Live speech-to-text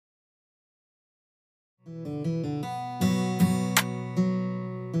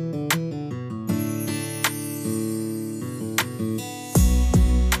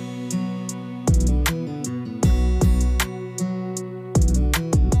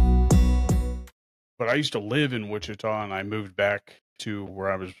but I used to live in Wichita, and I moved back to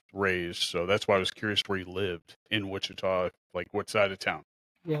where I was raised. So that's why I was curious where you lived in Wichita, like what side of town.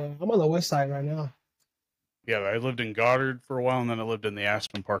 Yeah, I'm on the west side right now. Yeah, I lived in Goddard for a while, and then I lived in the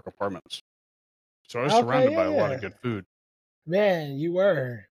Aspen Park Apartments. So I was surrounded by a lot of good food. Man, you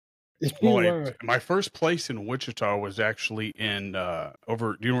were. Well, my first place in Wichita was actually in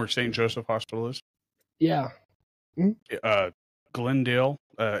over. Do you know where St. Joseph Hospital is? Yeah. Mm-hmm. Glendale.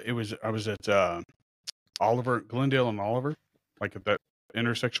 I was at Glendale and Oliver, like at that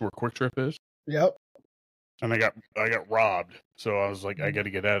intersection where Quick Trip is. Yep. And I got robbed, so I was like, I got to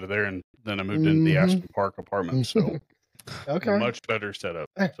get out of there, and then I moved into the Aspen Park Apartments. So, okay, much better setup.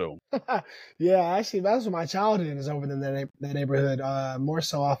 So, yeah, actually, that's what my childhood is over in that neighborhood. More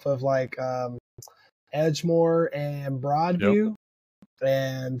so off of like Edgemore and Broadview,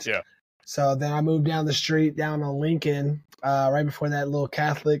 and yeah. So then I moved down the street down on Lincoln, right before that little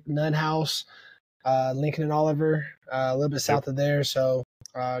Catholic nun house, Lincoln and Oliver, a little bit south of there. So.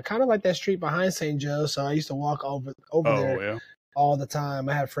 Kind of like that street behind St. Joe, so I used to walk over there all the time.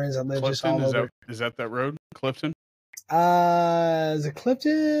 I had friends that lived just all over. Is that road, Clifton? Is it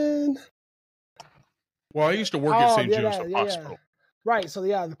Clifton? Well, I used to work at St. Joseph Hospital. Right, so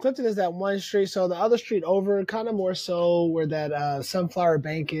the Clifton is that one street. So the other street over, kind of more so where that Sunflower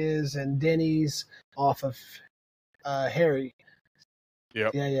Bank is and Denny's off of Harry.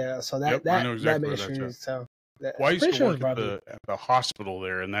 Yep. Yeah. So that I know exactly that main street. So. Well, I used to work at the hospital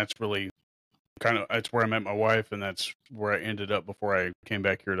there, and that's really that's where I met my wife, and that's where I ended up before I came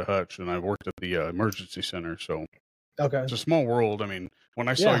back here to Hutch, and I worked at the emergency center. So it's a small world. I mean, when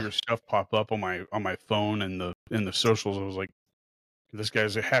I saw your stuff pop up on my phone and in the socials, I was like, this guy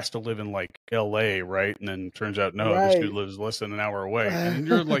has to live in like L.A., right? And then turns out no, this dude lives less than an hour away. And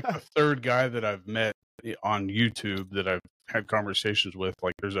you're like the third guy that I've met on YouTube that I've had conversations with.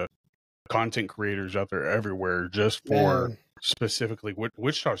 Like, there's content creators out there everywhere just for specifically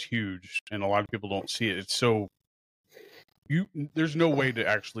Wichita's huge, and a lot of people don't see it. It's so there's no way to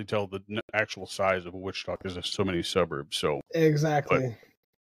actually tell the actual size of Wichita because there's so many suburbs. So exactly.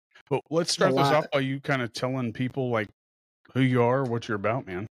 But let's start this off by you kind of telling people like who you are, what you're about,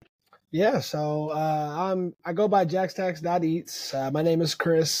 man. Yeah, so I go by jackstacks.eats. My name is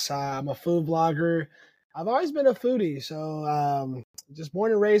Chris. I'm a food blogger. I've always been a foodie, so just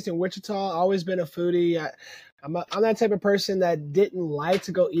born and raised in Wichita. Always been a foodie. I'm that type of person that didn't like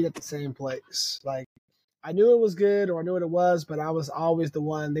to go eat at the same place. Like, I knew it was good or I knew what it was, but I was always the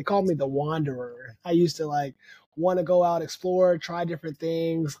one. They called me the wanderer. I used to like want to go out, explore, try different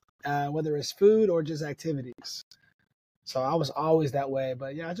things, whether it's food or just activities. So I was always that way.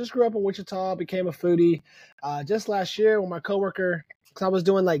 But yeah, I just grew up in Wichita, became a foodie. Just last year with my coworker, because I was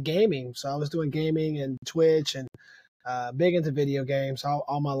doing like gaming. So I was doing gaming and Twitch and big into video games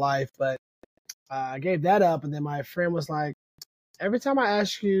all my life. But I gave that up. And then my friend was like, every time I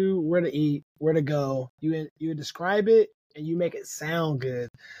ask you where to eat, where to go, you describe it and you make it sound good.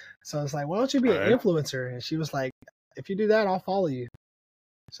 So it's like, why don't you be an influencer? And she was like, if you do that, I'll follow you.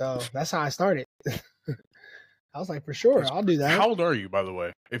 So that's how I started. I was like, for sure, I'll do that. How old are you, by the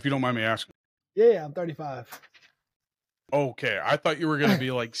way, if you don't mind me asking? Yeah, I'm 35. Okay, I thought you were going to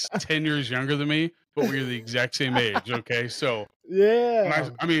be like 10 years younger than me, but we're the exact same age, okay? So, yeah.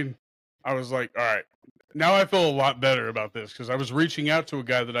 I was like, all right, now I feel a lot better about this because I was reaching out to a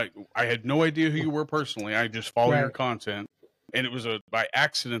guy that I had no idea who you were personally. I just follow your content, and it was by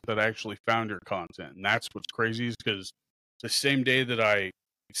accident that I actually found your content. And that's what's crazy is because the same day that I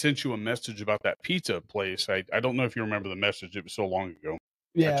sent you a message about that pizza place, I don't know if you remember the message. It was so long ago.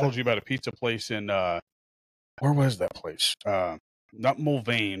 Yeah. I told you about a pizza place in, where was that place? Not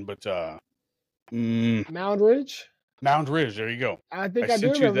Mulvane, but Mound Ridge? Mound Ridge, there you go. I think I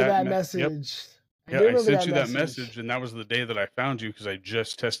do remember that message. Yep. I sent you that message, and that was the day that I found you because I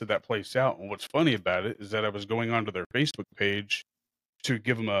just tested that place out. And what's funny about it is that I was going onto their Facebook page to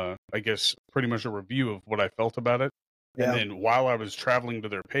give them I guess, pretty much a review of what I felt about it. Yeah. And then while I was traveling to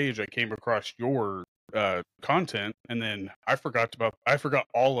their page, I came across your content, and then I forgot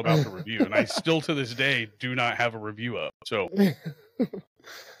all about the review, and I still to this day do not have a review up. So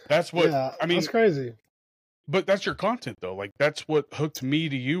that's what I mean. That's crazy. But that's your content though. Like that's what hooked me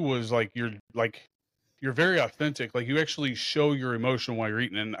to you was like you're very authentic. Like you actually show your emotion while you're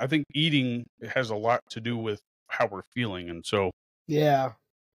eating, and I think eating has a lot to do with how we're feeling, and so yeah.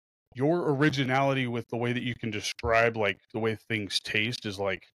 Your originality with the way that you can describe like the way things taste is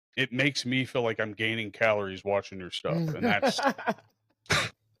like it makes me feel like I'm gaining calories watching your stuff, and that's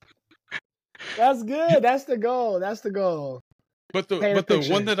that's good. That's the goal. That's the goal. But the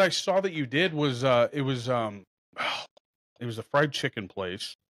one that I saw that you did was it was a fried chicken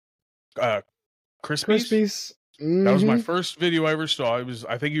place Crispies. Crispies. That was my first video I ever saw.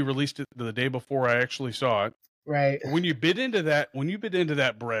 I think you released it the day before I actually saw it. Right. When you bit into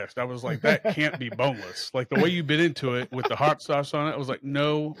that breast, I was like, that can't be boneless. Like the way you bit into it with the hot sauce on it, I was like,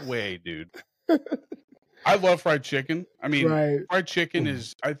 no way, dude. I love fried chicken. I mean, fried chicken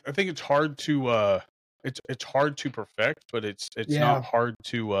is. I think it's hard to it's hard to perfect, but it's not hard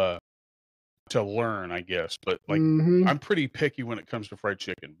to learn, I guess. But like, I'm pretty picky when it comes to fried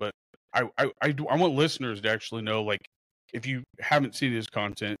chicken. But I want listeners to actually know, like, if you haven't seen his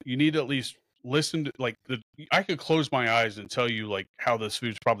content, you need to at least listen to, like, I could close my eyes and tell you like how this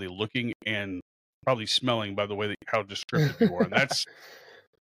food's probably looking and probably smelling by the way that how descriptive you are, and that's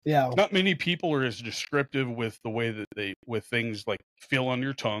not many people are as descriptive with the way that they with things like feel on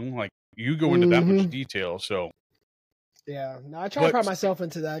your tongue. Like you go into that much detail, so no, I try to pride myself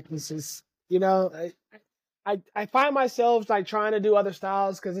into that because you know I find myself like trying to do other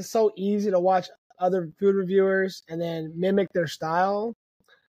styles because it's so easy to watch other food reviewers and then mimic their style.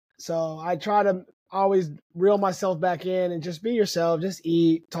 So I try to always reel myself back in and just be yourself, just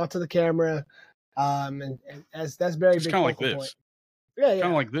eat, talk to the camera, and that's very big. Kind of like this. Point. Yeah, kind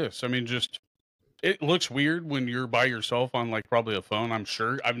of like this. I mean, just it looks weird when you're by yourself on like probably a phone. I'm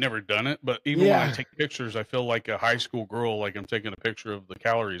sure I've never done it, but even when I take pictures, I feel like a high school girl, like I'm taking a picture of the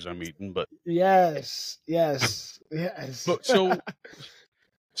calories I'm eating. But yes. But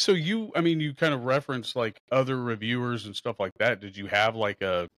so you, I mean, you kind of reference like other reviewers and stuff like that. Did you have like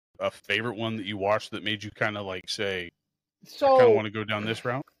a favorite one that you watched that made you kind of like say, I kind of want to go down this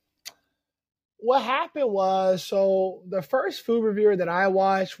route? What happened was, so the first food reviewer that I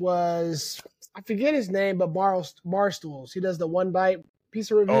watched was, I forget his name, but Barstools. He does the one bite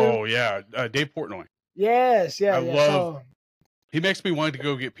pizza review. Oh yeah, Dave Portnoy. Yes, I love. He makes me want to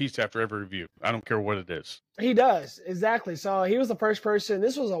go get pizza after every review. I don't care what it is. He does, exactly. So he was the first person.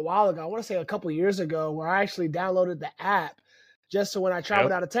 This was a while ago. I want to say a couple years ago, where I actually downloaded the app just so when I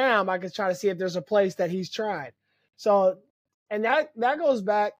traveled out of town, I could try to see if there's a place that he's tried. So, and that goes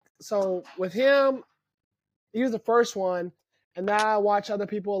back. So with him, he was the first one. And now I watch other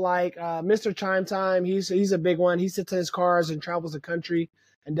people like Mr. Chime Time. He's a big one. He sits in his cars and travels the country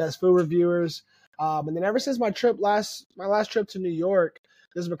and does food reviewers. And then ever since my last trip to New York,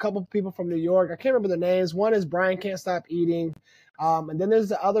 there's a couple of people from New York. I can't remember their names. One is Brian Can't Stop Eating. And then there's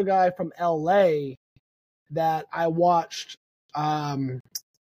the other guy from LA that I watched.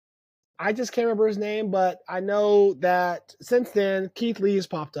 I just can't remember his name, but I know that since then, Keith Lee has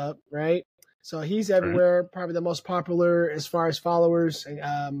popped up, right? So he's everywhere, probably the most popular as far as followers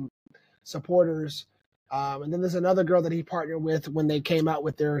and supporters. And then there's another girl that he partnered with when they came out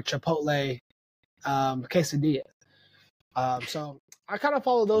with their Chipotle quesadilla. So I kind of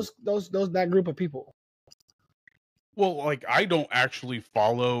follow that group of people. Well, like I don't actually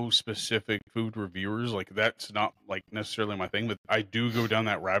follow specific food reviewers. Like that's not like necessarily my thing, but I do go down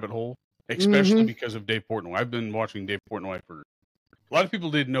that rabbit hole, especially because of Dave Portnoy. I've been watching Dave Portnoy for a lot of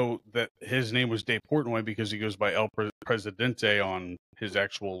people didn't know that his name was Dave Portnoy because he goes by El Presidente on his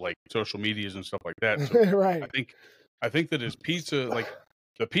actual like social medias and stuff like that. So right. I think that his pizza, like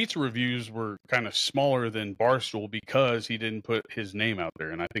the pizza reviews were kind of smaller than Barstool because he didn't put his name out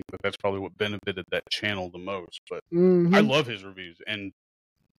there. And I think that that's probably what benefited that channel the most. But I love his reviews. And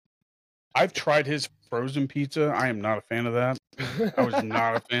I've tried his frozen pizza. I am not a fan of that. I was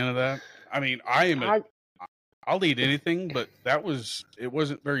not a fan of that. I mean, I'll eat anything, but it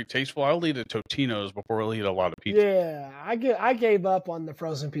wasn't very tasteful. I'll eat a Totino's before I'll eat a lot of pizza. Yeah, I gave up on the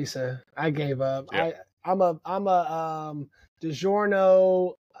frozen pizza. I gave up. Yeah. I'm a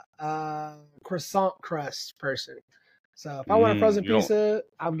DiGiorno croissant crust person. So if I want a frozen pizza,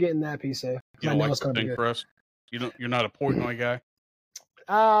 I'm getting that pizza. You don't like thin crust? You're not a Portnoy guy?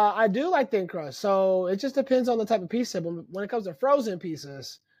 I do like thin crust. So it just depends on the type of pizza. But when it comes to frozen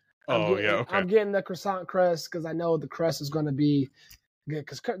pizzas, I'm getting the croissant crust because I know the crust is going to be good.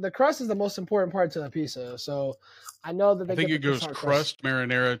 Because the crust is the most important part to the pizza. So I know that I think it goes crust,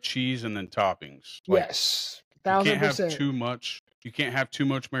 marinara, cheese, and then toppings. Like, yes, 1,000%. You can't have too much. You can't have too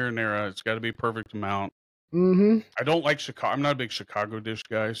much marinara. It's got to be a perfect amount. I don't like Chicago. I'm not a big Chicago dish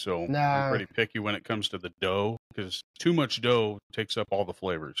guy, so I'm pretty picky when it comes to the dough because too much dough takes up all the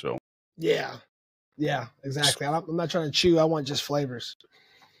flavors. So yeah, exactly. I'm not trying to chew. I want just flavors.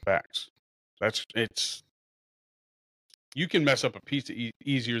 Facts. You can mess up a pizza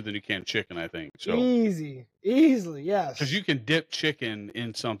easier than you can chicken, I think. So easily, yes. Because you can dip chicken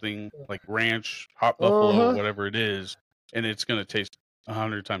in something like ranch, hot buffalo, whatever it is, and it's going to taste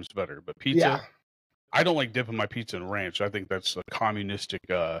 100 times better. But pizza, I don't like dipping my pizza in ranch. I think that's a communistic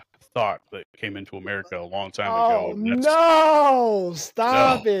thought that came into America a long time ago. No,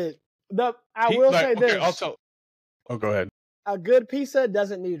 stop it. I will say okay, I'll this: tell. Oh, go ahead. a good pizza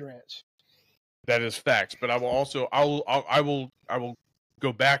doesn't need ranch. That is facts, but I will also I will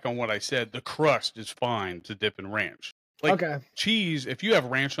go back on what I said. The crust is fine to dip in ranch. Like Okay. cheese, if you have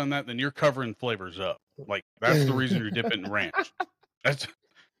ranch on that, then you're covering flavors up. Like that's the reason you're dipping in ranch. That's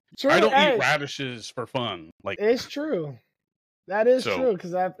I True. don't eat Hey, radishes for fun. Like it's true. That is so, true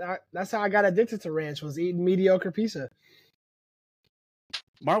because that's how I got addicted to ranch, was eating mediocre pizza.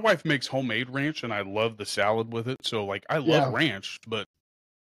 my wife makes homemade ranch, and I love the salad with it. So like I love Yeah. ranch, but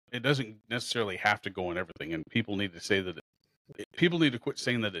it doesn't necessarily have to go in everything. And people need to say that people need to quit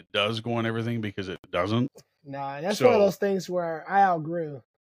saying that it does go on everything because it doesn't. Nah, that's one of So those things where I outgrew.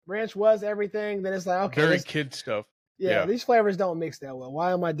 Ranch was everything. Then it's like, okay, very kid stuff. yeah, Yeah. these flavors don't mix that well.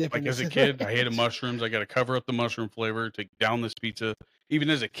 Why am I dipping Like as this a in kid, I hated ranch? mushrooms. I got to cover up the mushroom flavor to down this pizza. Even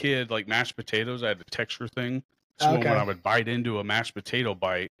as a kid, like mashed potatoes, I had a texture thing. So when Okay. I would bite into a mashed potato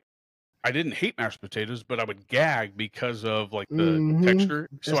bite, I didn't hate mashed potatoes, but I would gag because of like the Mm-hmm. texture.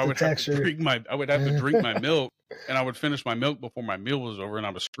 So Just I the would have to texture. I would have to drink my milk, and I would finish my milk before my meal was over, and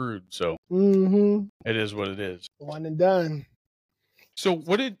I was screwed. So Mm-hmm. it is what it is. One and done. So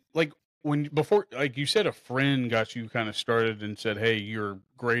what did like when before like you said a friend got you kind of started and said, "Hey, you're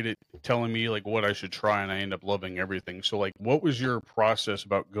great at telling me like what I should try," and I end up loving everything. So like, what was your process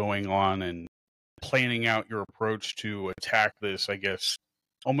about going on and planning out your approach to attack this? I guess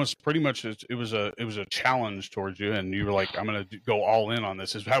almost pretty much it was a challenge towards you, and you were like, "I'm gonna go all in on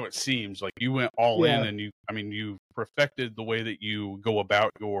this." Is how it seems like you went all in, Yeah. and you perfected the way that you go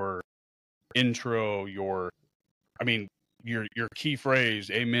about your intro, I mean, your key phrase,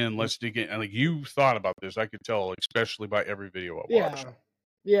 "Amen. Let's dig in." And like you thought about this, I could tell, especially by every video I watched.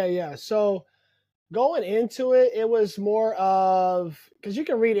 Yeah. Yeah. So going into it, it was more of, because you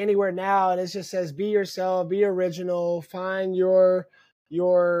can read anywhere now and it just says be yourself, be original, find your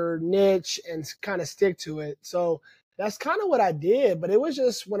niche and kind of stick to it. So that's kind of what I did. But it was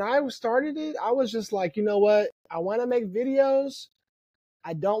just, when I started it, I was just like, you know what? I want to make videos.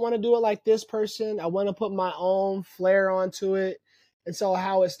 I don't want to do it like this person. I want to put my own flair onto it. And so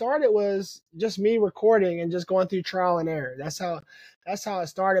how it started was just me recording and just going through trial and error. That's how it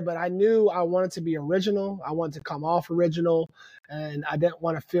started. But I knew I wanted to be original. I wanted to come off original, and I didn't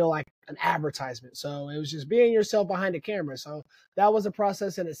want to feel like an advertisement. So it was just being yourself behind the camera. So that was a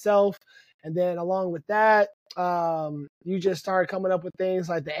process in itself. And then along with that, you just started coming up with things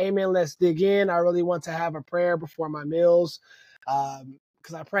like the Amen, let's dig in. I really want to have a prayer before my meals.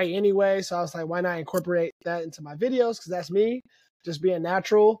 Because I pray anyway. So I was like, why not incorporate that into my videos? Because that's me, just being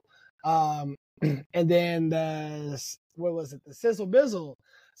natural. And then what was it? The Sizzle Bizzle.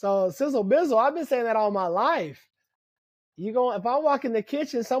 So Sizzle Bizzle, I've been saying that all my life. If I walk in the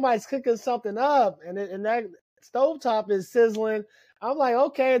kitchen, somebody's cooking something up, and that stovetop is sizzling. I'm like,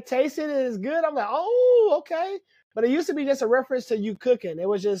 okay, it tasted it is good. I'm like, oh, okay. But it used to be just a reference to you cooking. It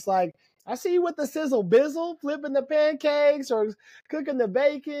was just like, I see you with the Sizzle Bizzle, flipping the pancakes or cooking the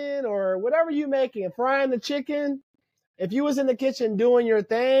bacon or whatever you making, frying the chicken. If you was in the kitchen doing your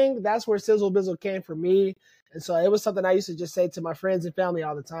thing, that's where Sizzle Bizzle came for me. And so it was something I used to just say to my friends and family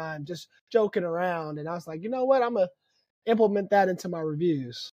all the time, just joking around. And I was like, you know what? I'm going to implement that into my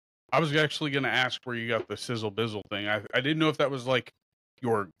reviews. I was actually going to ask where you got the sizzle bizzle thing. I didn't know if that was like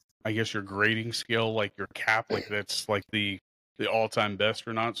your, I guess your grading scale, like your cap, like that's like the all time best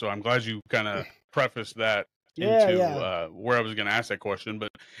or not. So I'm glad you kind of prefaced that into Yeah. where I was going to ask that question. But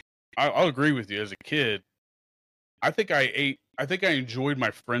I'll agree with you. As a kid, I think I enjoyed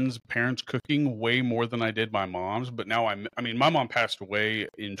my friends' parents' cooking way more than I did my mom's. But now I mean, my mom passed away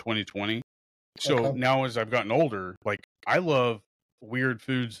in 2020. So Okay. now as I've gotten older, like I love weird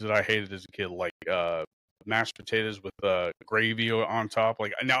foods that I hated as a kid, like mashed potatoes with gravy on top.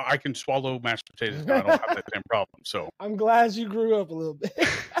 Like now I can swallow mashed potatoes now. I don't have that same problem. So, I'm glad you grew up a little bit.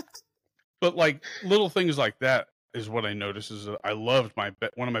 but like little things like that is what I noticed is that I loved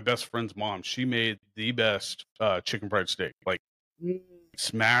one of my best friend's mom. She made the best chicken fried steak. Like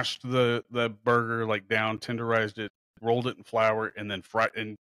smashed the burger like down, tenderized it, rolled it in flour, and then fried.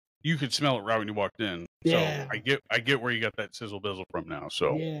 And you could smell it right when you walked in. Yeah. So I get where you got that sizzle bizzle from now.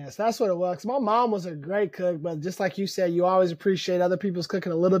 So Yes, that's what it was. My mom was a great cook, but just like you said, you always appreciate other people's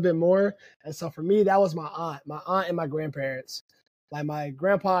cooking a little bit more. And so for me, that was my aunt and my grandparents. Like my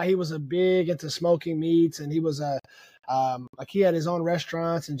grandpa, he was a big into smoking meats, and he was like he had his own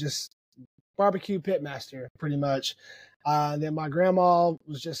restaurants and just barbecue pitmaster pretty much. Then my grandma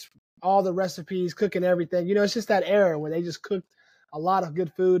was just all the recipes, cooking everything. You know, it's just that era where they just cooked a lot of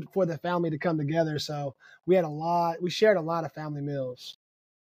good food for the family to come together. So we shared a lot of family meals.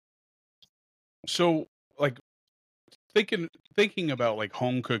 so like thinking about like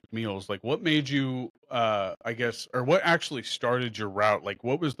home cooked meals, like what made you I guess, or what actually started your route? Like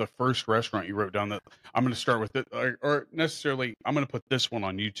what was the first restaurant you wrote down that I'm going to start with it, or necessarily I'm going to put this one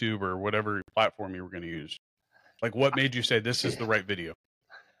on YouTube or whatever platform you were going to use? Like what made you say this is the right video?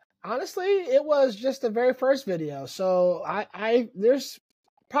 Honestly, it was just the very first video. So I there's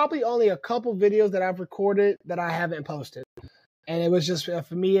probably only a couple videos that I've recorded that I haven't posted. And it was just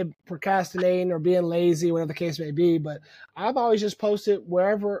for me procrastinating or being lazy, whatever the case may be. But I've always just posted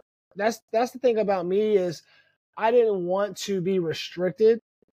wherever. That's the thing about me is I didn't want to be restricted.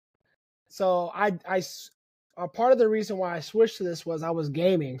 So a part of the reason why I switched to this was I was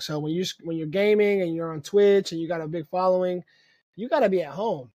gaming. So when you're gaming and you're on Twitch and you got a big following, you got to be at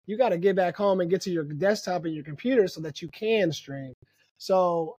home. You got to get back home and get to your desktop and your computer so that you can stream.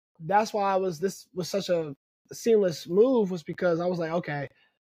 So that's why this was such a seamless move, was because I was like, okay,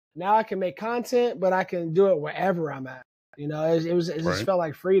 now I can make content, but I can do it wherever I'm at. You know, it just Right. felt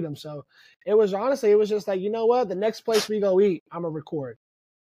like freedom. So it was just like, you know what? The next place we go eat, I'm going to record.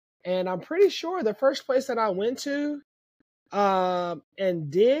 And I'm pretty sure the first place that I went to and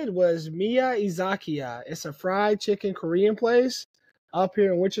did was Miya Izakiya. It's a fried chicken Korean place up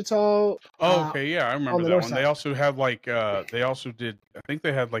here in Wichita. Oh, okay, yeah, I remember the that north one. side. They also had like they also did, I think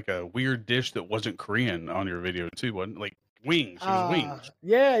they had like a weird dish that wasn't Korean on your video too, wasn't it? Like wings. It was wings.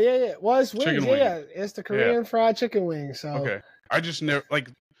 Yeah. Well, it's wings. Chicken wings. Yeah, it's the Yeah. Korean fried chicken wings. So Okay. I just never like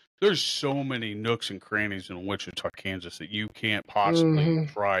there's so many nooks and crannies in Wichita, Kansas that you can't possibly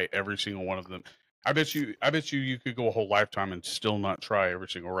try every single one of them. I bet you could go a whole lifetime and still not try every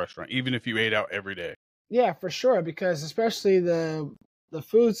single restaurant, even if you ate out every day. Yeah, for sure, because especially the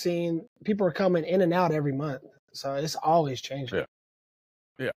food scene, people are coming in and out every month. So it's always changing. Yeah.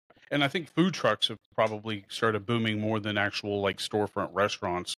 Yeah. And I think food trucks have probably started booming more than actual like storefront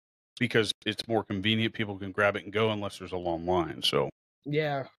restaurants because it's more convenient. People can grab it and go unless there's a long line. So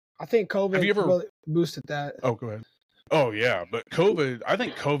yeah, I think COVID really boosted that. Oh, go ahead. Oh yeah, but I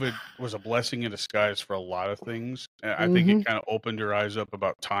think COVID was a blessing in disguise for a lot of things. I think it kind of opened your eyes up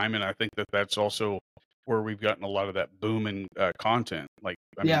about time, and I think that's also where we've gotten a lot of that boom in content. Like,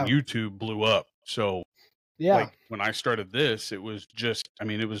 I mean, YouTube blew up. So, like when I started this, it was just, I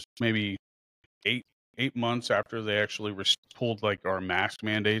mean, it was maybe eight months after they actually pulled like our mask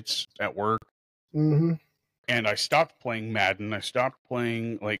mandates at work. And I stopped playing Madden. I stopped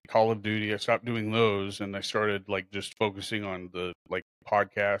playing like Call of Duty. I stopped doing those, and I started like just focusing on the like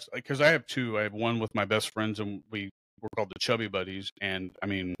podcast. Because I have two. I have one with my best friends, and we're called the Chubby Buddies. And I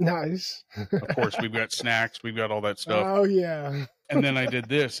mean, nice. Of course, we've got snacks. We've got all that stuff. Oh yeah. And then I did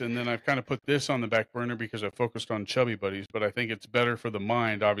this, and then I've kind of put this on the back burner because I focused on Chubby Buddies. But I think it's better for the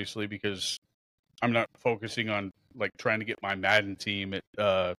mind, obviously, because I'm not focusing on like trying to get my Madden team at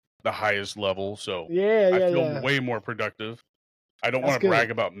the highest level, so I feel way more productive. I don't want to brag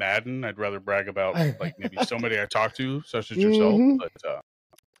about Madden. I'd rather brag about like maybe somebody I talk to, such as yourself.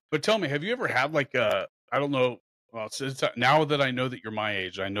 But tell me, have you ever had like I don't know. Well, now that I know that you're my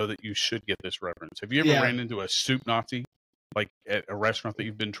age, I know that you should get this reference. Have you ever ran into a soup Nazi, like at a restaurant that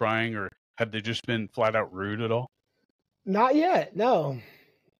you've been trying, or have they just been flat out rude at all? Not yet. No,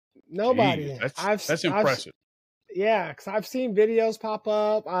 nobody. Jeez, that's impressive. Yeah, because I've seen videos pop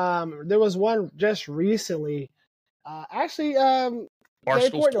up. There was one just recently. Actually, Barstool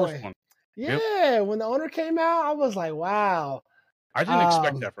Sports one. Yeah, when the owner came out, I was like, wow. I didn't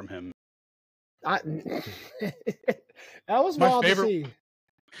expect that from him. That was wild to see.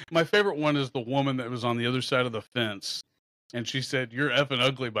 My favorite one is the woman that was on the other side of the fence. And she said, "You're effing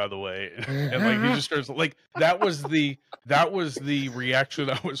ugly, by the way." And like he just starts like that was the reaction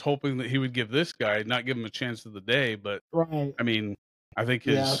I was hoping that he would give this guy, not give him a chance of the day. But right. I mean, I think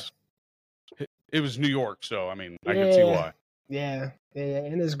it was New York, so I mean, I can see why. Yeah,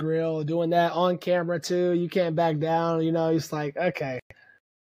 in his grill, doing that on camera too. You can't back down. You know, he's like, okay,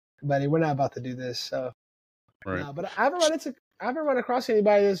 buddy, we're not about to do this. So, right. No, but I haven't run across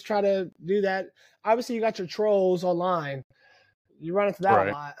anybody that's trying to do that. Obviously, you got your trolls online. You run into that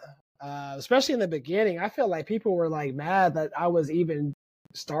a lot, especially in the beginning. I feel like people were like mad that I was even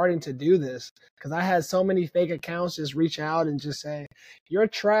starting to do this because I had so many fake accounts just reach out and just say, "You're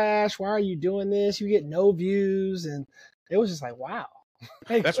trash. Why are you doing this? You get no views." And it was just like, wow.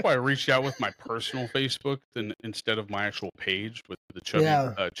 That's why I reached out with my personal Facebook instead of my actual page with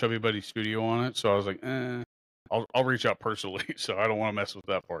the Chubby Buddy Studio on it. So I was like, I'll reach out personally. So I don't want to mess with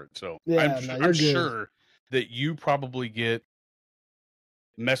that part. So I'm sure that you probably get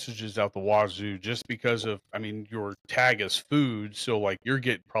messages out the wazoo just because of, I mean, your tag is food. So like you're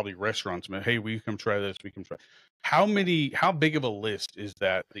getting probably restaurants, man. Hey, will you come try this? We can try. How big of a list is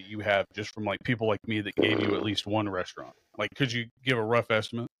that you have just from like people like me that gave you at least one restaurant? Like, could you give a rough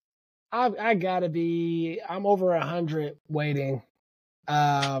estimate? I gotta be. I'm over 100 waiting.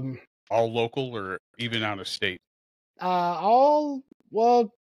 All local or even out of state? All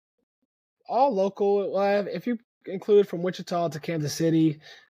well, all local. Well, if you include from Wichita to Kansas City,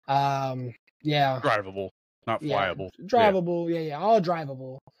 yeah, Drivable, not yeah, flyable. drivable. Yeah, all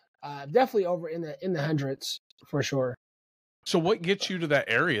drivable. Definitely over in the hundreds for sure. So what gets you to that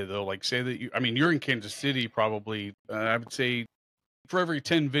area though? Like say that I mean, you're in Kansas City probably, I would say for every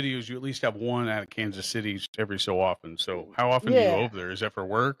 10 videos, you at least have one out of Kansas City every so often. So how often do you go Yeah, over there? Is that for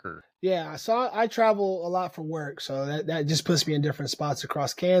work or? yeah. So I travel a lot for work, so that just puts me in different spots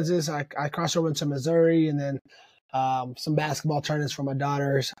across Kansas. I cross over into Missouri, and then some basketball tournaments for my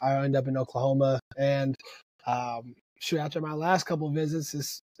daughters. I end up in Oklahoma, and shoot, after my last couple of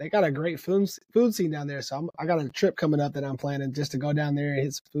visits, they got a great food scene down there. So I got a trip coming up that I'm planning just to go down there and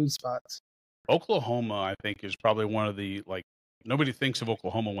hit some food spots. Oklahoma, I think, is probably one of the, like, nobody thinks of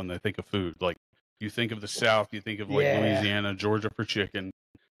Oklahoma when they think of food. Like, you think of the South, you think of like Yeah. Louisiana, Georgia for chicken.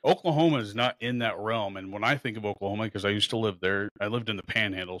 Oklahoma is not in that realm. And when I think of Oklahoma, because I used to live there, I lived in the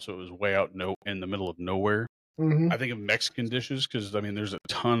Panhandle, so it was way out in the middle of nowhere. Mm-hmm. I think of Mexican dishes because I mean, there's a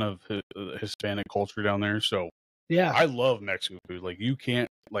ton of Hispanic culture down there. So Yeah. I love Mexican food. Like, you can't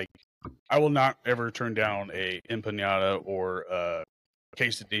like, I will not ever turn down a empanada or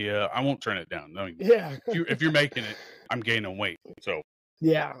quesadilla. I won't turn it down. I mean, Yeah. if you're making it, I'm gaining weight. So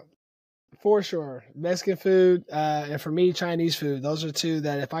Yeah. For sure. Mexican food, and for me, Chinese food. Those are two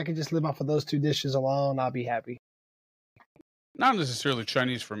that if I could just live off of those two dishes alone, I'll be happy. not necessarily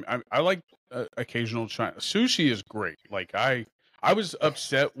Chinese for me. I like occasional Chinese. Sushi is great. Like I was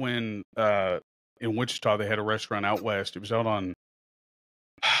upset when in Wichita they had a restaurant out west. It was out on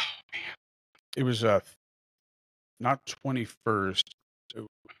it was not 21st.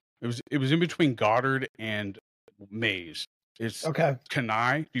 It was in between Goddard and Mays. It's Okay.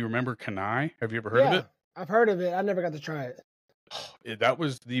 Kanai. Do you remember Kanai? Have you ever heard of Yeah. it? I've heard of it. I never got to try it. That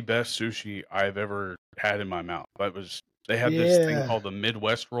was the best sushi I've ever had in my mouth. They had this thing Yeah. called the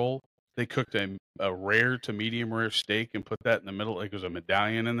Midwest roll. They cooked a rare to medium rare steak and put that in the middle. Like it was a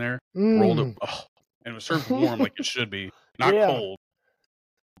medallion in there, rolled it, and it was served warm like it should be, not Yeah. cold.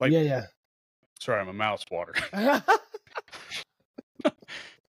 Like, Yeah. sorry, my mouth's watering.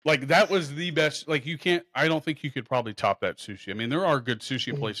 Like that was the best. Like I don't think you could probably top that sushi. I mean, there are good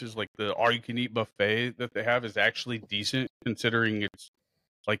sushi places. Like the all you can eat buffet that they have is actually decent considering it's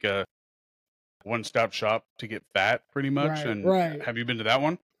like a one-stop shop to get fat pretty much. And Right. have you been to that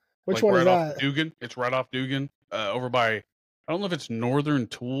one? Which Like one right is off that? Dugan. It's right off Dugan, over by, I don't know if it's Northern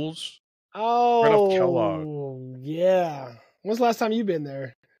Tools. Oh, right off Kellogg. Yeah. When's the last time you've been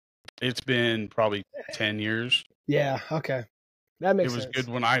there? It's been probably 10 years. Yeah. Okay. That makes sense. It was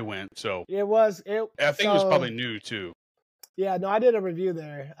good when I went, so it was. I think it was probably new too. Yeah, no, I did a review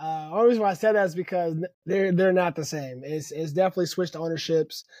there. Only reason why I said that is because they're not the same. It's definitely switched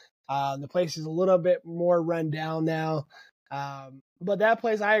ownerships. The place is a little bit more run down now. But that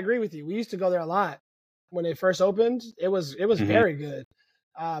place, I agree with you. We used to go there a lot when it first opened. It was very good,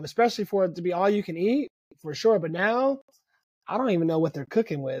 especially for it to be all you can eat for sure. But now, I don't even know what they're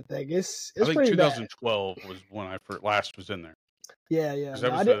cooking with. Like it's I think pretty 2012 was when I last was in there. Yeah.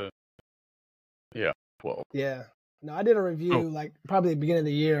 That was 12. Yeah. No, I did a review like probably the beginning of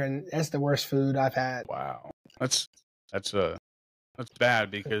the year, and that's the worst food I've had. Wow, that's bad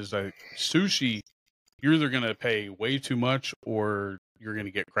because sushi, you're either gonna pay way too much or you're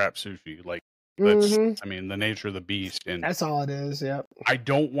gonna get crap sushi. Like that's, I mean, the nature of the beast, and that's all it is. Yep. I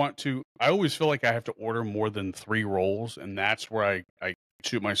don't want to. I always feel like I have to order more than 3 rolls, and that's where I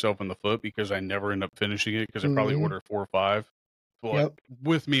shoot myself in the foot because I never end up finishing it because I probably order 4 or 5. Well,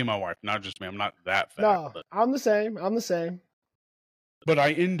 with me and my wife, not just me. I'm not that fat. No, I'm the same. But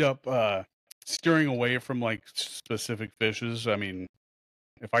I end up steering away from like specific fishes. I mean,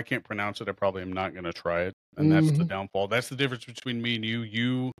 if I can't pronounce it, I probably am not going to try it, and that's the downfall. That's the difference between me and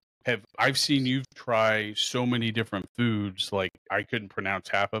you. I've seen you try so many different foods, like I couldn't pronounce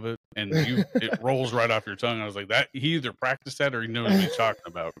half of it, and it rolls right off your tongue. I was like, that he either practiced that or he knows what he's talking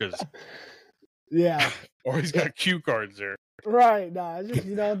about, because or he's got cue cards there. Right. No, it's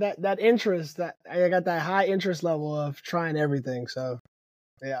just, that interest, that I got that high interest level of trying everything. So,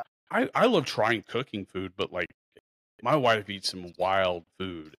 yeah. I love trying cooking food, but like my wife eats some wild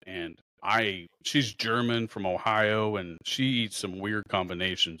food, and she's German from Ohio, and she eats some weird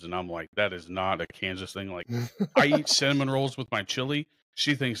combinations, and I'm like, that is not a Kansas thing. Like I eat cinnamon rolls with my chili.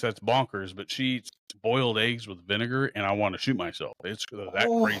 she thinks that's bonkers, but she eats boiled eggs with vinegar, and I want to shoot myself. It's that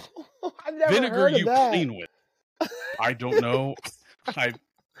crazy. I've never Vinegar heard of you that. clean with. I don't know.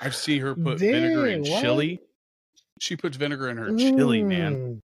 I've seen her put vinegar in Dang, what? chili. She puts vinegar in her chili, man.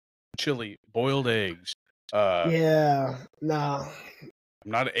 Mm. Chili, boiled eggs. Yeah, nah. I'm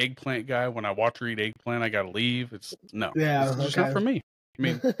not an eggplant guy. When I watch her eat eggplant, I gotta leave. This Yeah, is just not okay. for me. I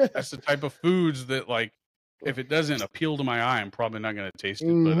mean, that's the type of foods that, like, if it doesn't appeal to my eye, I'm probably not gonna taste it.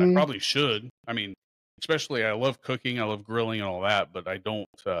 But I Mm-hmm. probably should. I mean, especially I love cooking, I love grilling and all that, but I don't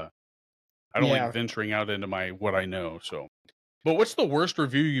Yeah. like venturing out into what I know. So, but what's the worst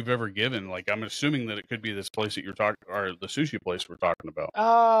review you've ever given? Like, I'm assuming that it could be this place that you're talking, or the sushi place we're talking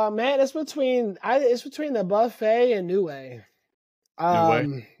about. Man, it's between the buffet and New Way. New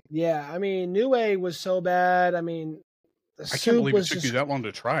Way. Yeah, I mean, New Way was so bad. I mean, the I can't soup believe it was took you just. that long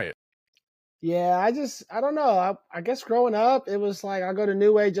to try it. Yeah, I don't know. I guess growing up, it was like I go to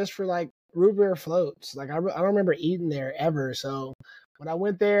New Way just for like root beer floats. Like I don't remember eating there ever. So when I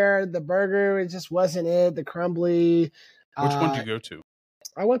went there, the burger it just wasn't it. The crumbly. Which one did you go to?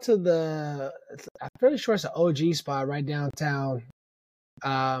 I went to I'm pretty sure it's an OG spot right downtown,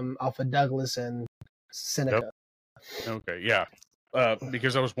 off of Douglas and Seneca. Yep. Okay, yeah.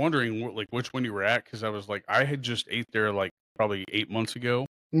 Because I was wondering like which one you were at, because I was like, I had just ate there like probably 8 months ago,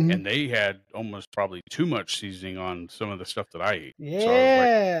 and they had almost probably too much seasoning on some of the stuff that I ate. Yeah, so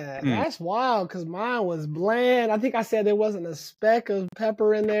I was like, that's wild because mine was bland. I think I said there wasn't a speck of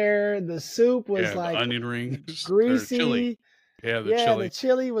pepper in there. The soup was like the onion rings, greasy. Chili. Yeah, the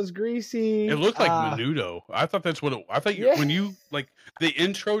chili was greasy. It looked like menudo. I thought that's what I thought. When you like the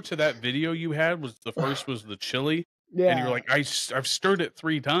intro to that video you had was the first was the chili, and you were like, I've stirred it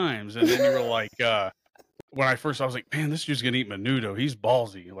 3 times, and then you were like, when I was like, man, this dude's gonna eat menudo. He's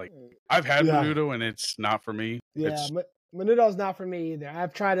ballsy. Like I've had menudo, and it's not for me. Yeah, menudo's not for me either.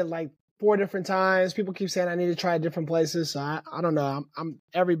 I've tried it like 4 different times. People keep saying I need to try it different places, so I don't know. I'm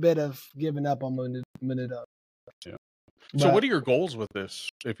every bit of giving up on menudo. Yeah. So what are your goals with this,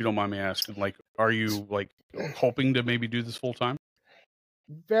 if you don't mind me asking? Like, are you like hoping to maybe do this full time?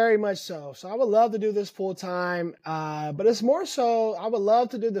 Very much so. So I would love to do this full time, but it's more so I would love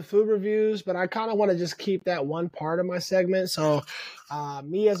to do the food reviews, but I kind of want to just keep that one part of my segment. So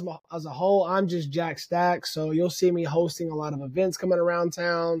me as a whole, I'm just Jack Stack. So you'll see me hosting a lot of events coming around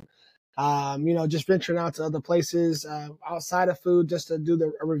town. Just venturing out to other places outside of food just to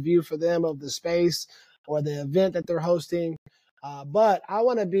do a review for them of the space or the event that they're hosting. But I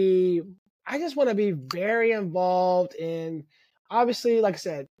just want to be very involved in, obviously, like I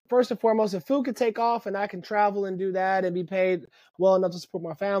said, first and foremost, if food could take off and I can travel and do that and be paid well enough to support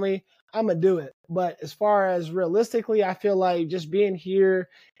my family, I'm going to do it. But as far as realistically, I feel like just being here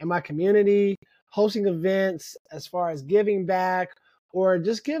in my community, hosting events, as far as giving back, or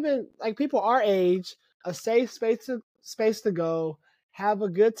just giving like people our age a safe space to go, have a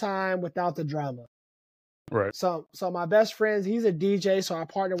good time without the drama. Right. So my best friend, he's a DJ, so I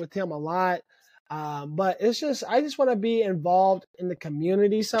partner with him a lot. But I just want to be involved in the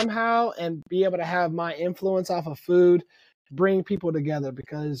community somehow and be able to have my influence off of food, bring people together,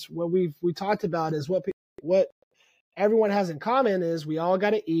 because what we talked about is what everyone has in common is we all got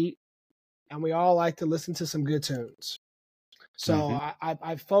to eat and we all like to listen to some good tunes. So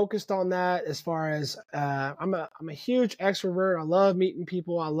I focused on that as far as I'm a huge extrovert. I love meeting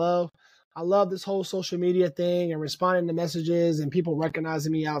people. I love this whole social media thing and responding to messages and people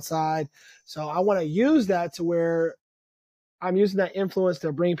recognizing me outside. So I want to use that to where I'm using that influence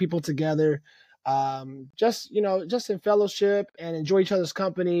to bring people together, just in fellowship and enjoy each other's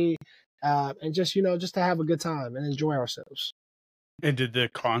company, and just to have a good time and enjoy ourselves. And did the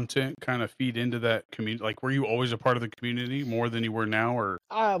content kind of feed into that community? Like, were you always a part of the community more than you were now, or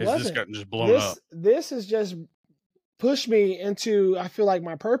has this gotten just blown up? This is just pushed me into, I feel like,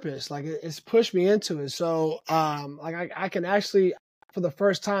 my purpose. Like it's pushed me into it. So like I can actually for the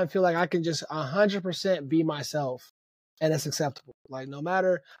first time feel like I can just 100% be myself and it's acceptable. Like no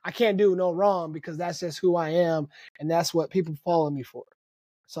matter, I can't do no wrong because that's just who I am and that's what people follow me for.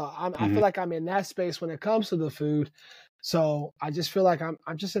 So I feel like I'm in that space when it comes to the food. So I just feel like I'm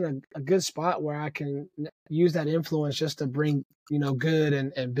just in a good spot where I can use that influence just to bring good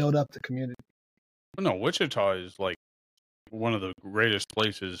and build up the community. No, Wichita is like one of the greatest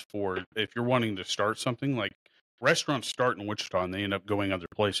places for if you're wanting to start something. Like restaurants start in Wichita and they end up going other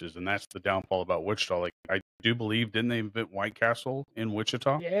places, and that's the downfall about Wichita. Like I do believe, didn't they invent White Castle in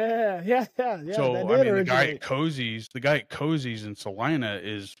Wichita? Yeah. So I mean, the guy at Cozy's in Salina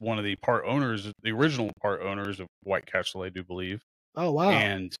is one of the original part owners of White Castle, I do believe. Oh wow!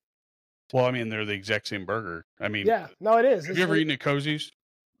 And Well, I mean, they're the exact same burger. I mean, Yeah, no, it is. have you ever eaten at Cozy's?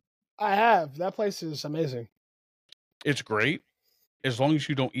 I have. That place is amazing. It's great. As long as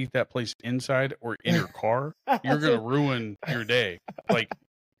you don't eat that place inside or in your car, you're going to ruin your day. Like,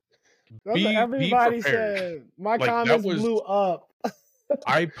 be Everybody prepared. said my Like, comments blew up.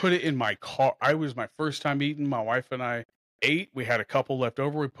 I put it in my car. I was my first time eating. My wife and I ate. We had a couple left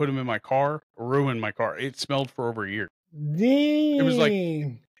over. We put them in my car. Ruined my car. It smelled for over a year. Dang.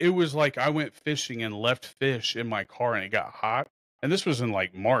 It was like I went fishing and left fish in my car and it got hot. And this was in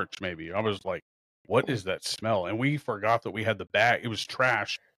like March, maybe. I was like, what is that smell? And we forgot that we had the bag. It was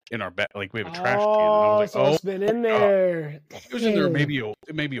trash in our bag. Like we have a trash can. And I was like, so it's been in there. It was in there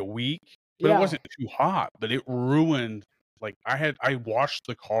maybe a week, but it wasn't too hot, but it ruined. Like I washed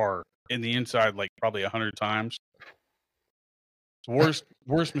the car in the inside like probably 100 times. Worst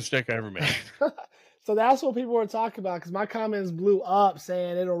mistake I ever made. So that's what people were talking about because my comments blew up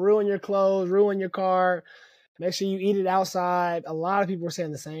saying it'll ruin your clothes, ruin your car. Make sure you eat it outside. A lot of people were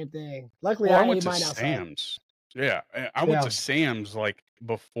saying the same thing. Luckily, I went to Sam's. Yeah, I went to Sam's like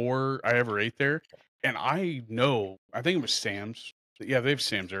before I ever ate there, and I think it was Sam's. Yeah, they have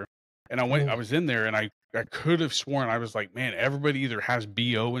Sam's there. And I was in there, and I could have sworn I was like, man, everybody either has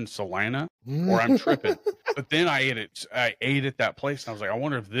BO in Salina or I'm tripping. But then I ate at that place, and I was like, I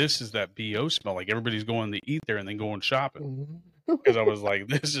wonder if this is that BO smell. Like everybody's going to eat there and then going shopping. Because I was like,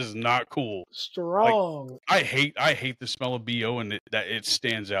 this is not cool. Strong. Like, I hate the smell of BO, and it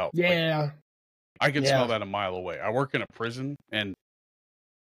stands out. Yeah. Like, I can smell that a mile away. I work in a prison, and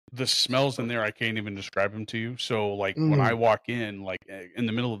the smells in there, I can't even describe them to you. So, like, when I walk in, like, in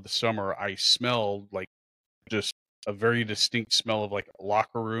the middle of the summer, I smell, like, just a very distinct smell of, like, a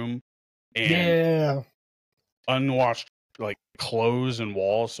locker room and unwashed, like, clothes and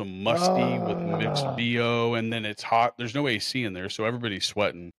walls, so musty with mixed BO, and then it's hot. There's no AC in there, so everybody's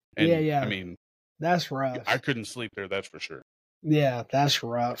sweating. And, I mean, that's rough. I couldn't sleep there, that's for sure. Yeah, that's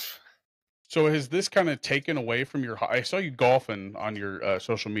rough. So has this kind of taken away from your? I saw you golfing on your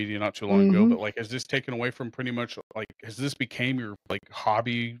social media not too long ago, but like, has this taken away from pretty much like? Has this became your like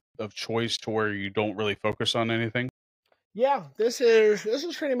hobby of choice to where you don't really focus on anything? Yeah, this is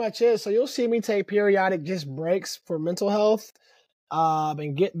pretty much it. So you'll see me take periodic just breaks for mental health,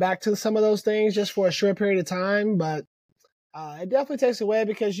 and get back to some of those things just for a short period of time. But it definitely takes away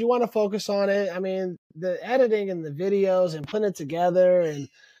because you want to focus on it. I mean, the editing and the videos and putting it together and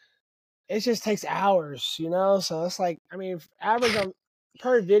it just takes hours, you know? So it's like, I mean, average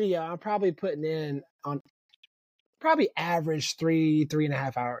per video, I'm probably putting in on probably average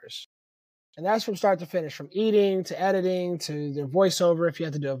 3.5 hours. And that's from start to finish, from eating to editing to the voiceover, if you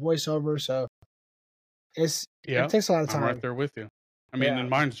have to do a voiceover. So it takes a lot of time. I'm right there with you. I mean, and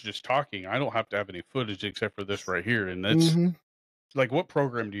mine's just talking. I don't have to have any footage except for this right here. And that's like, what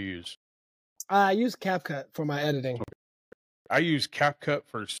program do you use? I use CapCut for my editing. Okay. I use CapCut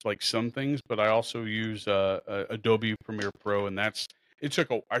for like some things, but I also use Adobe Premiere Pro, and I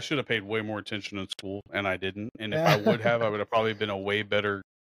should have paid way more attention in school, and I didn't. And if I would have probably been a way better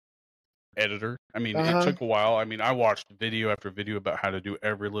editor. I mean, it took a while. I mean, I watched video after video about how to do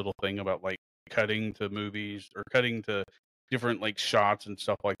every little thing about like cutting to movies or cutting to different like shots and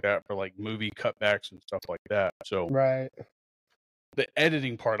stuff like that for like movie cutbacks and stuff like that. So the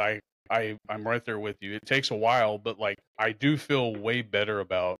editing part, I'm right there with you. It takes a while, but like I do feel way better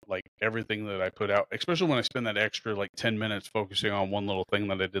about like everything that I put out, especially when I spend that extra like 10 minutes focusing on one little thing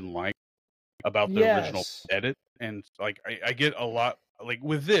that I didn't like about the original edit. And like I get a lot like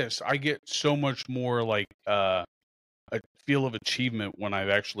with this, I get so much more like a feel of achievement when I've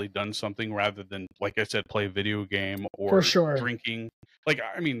actually done something rather than, like I said, play a video game or drinking. Like,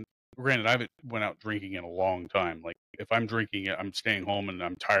 I mean, granted, I haven't went out drinking in a long time. Like, if I'm drinking it, I'm staying home and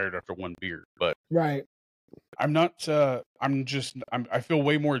I'm tired after one beer. But I'm not. I feel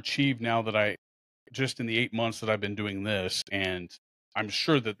way more achieved now that I just in the 8 months that I've been doing this, and I'm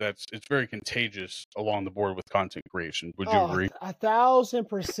sure that it's very contagious along the board with content creation. Would you agree?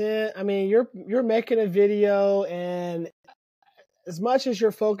 1,000%. I mean, you're making a video, and as much as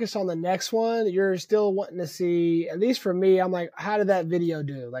you're focused on the next one, you're still wanting to see, at least for me, I'm like, how did that video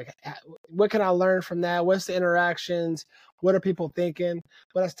do? Like, what can I learn from that? What's the interactions? What are people thinking?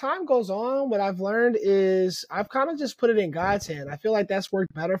 But as time goes on, what I've learned is I've kind of just put it in God's hand. I feel like that's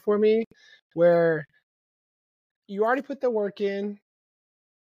worked better for me, where you already put the work in.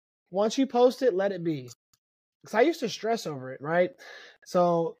 Once you post it, let it be. Because I used to stress over it, right?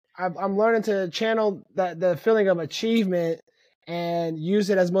 So I'm learning to channel the feeling of achievement and use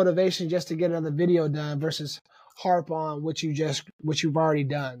it as motivation just to get another video done versus harp on what you've already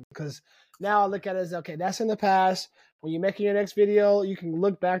done. Because now I look at it as, okay, that's in the past. when you're making your next video, you can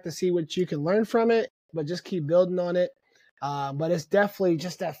look back to see what you can learn from it, but just keep building on it. But it's definitely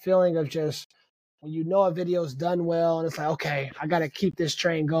just that feeling of just when you know a video's done well, and it's like, okay, I got to keep this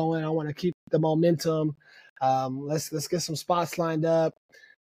train going. I want to keep the momentum. Let's get some spots lined up,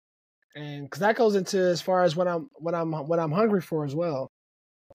 and because that goes into as far as what I'm hungry for as well.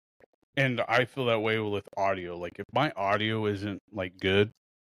 And I feel that way with audio. Like if my audio isn't like good,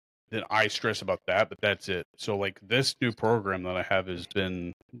 then I stress about that, but that's it. So like this new program that I have has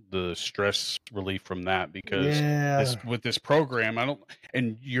been the stress relief from that, because with this program,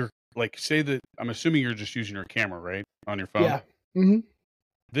 and you're like, say that, I'm assuming you're just using your camera, right? On your phone? Yeah. Mm-hmm.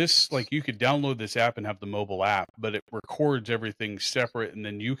 This, like, you could download this app and have the mobile app, but it records everything separate, and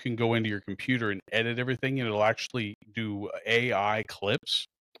then you can go into your computer and edit everything, and it'll actually do AI clips.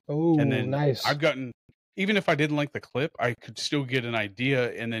 Oh, and then nice. I've gotten, even if I didn't like the clip, I could still get an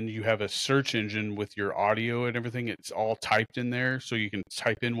idea, and then you have a search engine with your audio and everything. It's all typed in there, so you can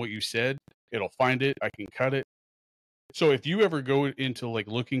type in what you said. It'll find it. I can cut it. So if you ever go into like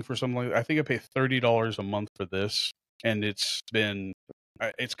looking for something like that, I think I pay $30 a month for this, and it's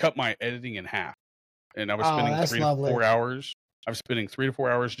cut my editing in half. And I was spending 3 to 4 hours. I was spending 3 to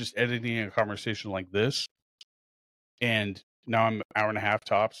 4 hours just editing a conversation like this, and now I'm an hour and a half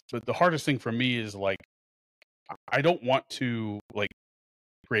tops. But the hardest thing for me is like, I don't want to like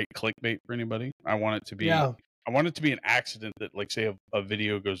create clickbait for anybody. I want it to be an accident that, like, say a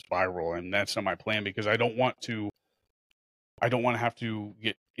video goes viral, and that's not my plan, because I don't want to have to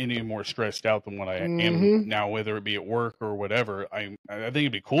get any more stressed out than what I am now, whether it be at work or whatever. I think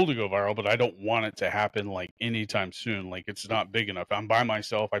it'd be cool to go viral, but I don't want it to happen like anytime soon. Like, it's not big enough. I'm by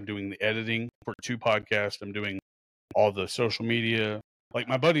myself. I'm doing the editing for 2 podcasts. I'm doing all the social media. Like,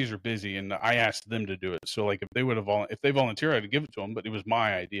 my buddies are busy, and I asked them to do it. So like, if they volunteer, I'd give it to them, but it was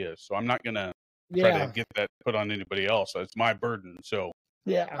my idea. So I'm not going to try to get that put on anybody else. It's my burden. So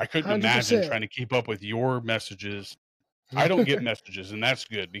I couldn't 100%. Imagine trying to keep up with your messages. I don't get messages, and that's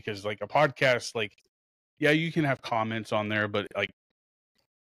good, because like a podcast, like, yeah, you can have comments on there, but like,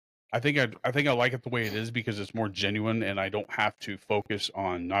 I think I like it the way it is, because it's more genuine, and I don't have to focus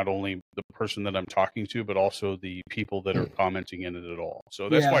on not only the person that I'm talking to, but also the people that are commenting in it at all. So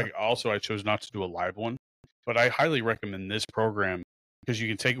that's why I chose not to do a live one, but I highly recommend this program, because you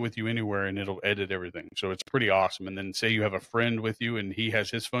can take it with you anywhere and it'll edit everything. So it's pretty awesome. And then say you have a friend with you and he has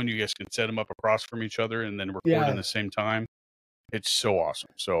his phone, you guys can set them up across from each other and then record in the same time. It's so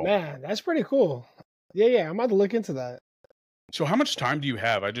awesome. So man, that's pretty cool. Yeah. I'm about to look into that. So how much time do you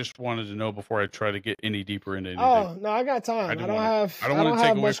have? I just wanted to know before I try to get any deeper into anything. Oh, no, I got time. I don't want to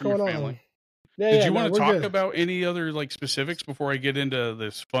take away from your family. Did you want to talk about any other like specifics before I get into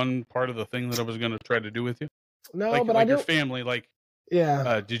this fun part of the thing that I was going to try to do with you? No, like, but like your family, like,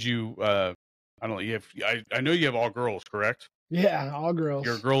 did you, I don't know, I know you have all girls, correct? Yeah, all girls.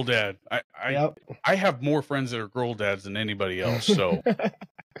 You're a girl dad. I have more friends that are girl dads than anybody else, so.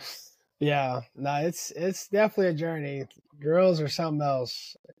 Yeah, no, it's definitely a journey. Girls are something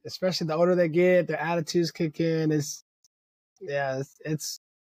else, especially the older they get, their attitudes kick in. It's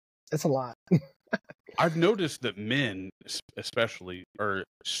a lot. I've noticed that men, especially, are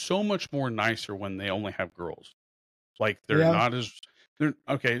so much more nicer when they only have girls. Like, they're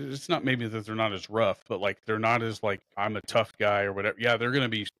okay. It's not maybe that they're not as rough, but like, they're not as like, I'm a tough guy or whatever. Yeah, they're gonna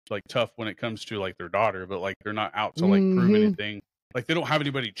be like tough when it comes to like their daughter, but like, they're not out to like prove anything. Like, they don't have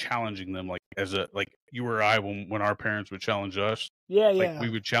anybody challenging them, like, as a, like you or I, when our parents would challenge us. Like, we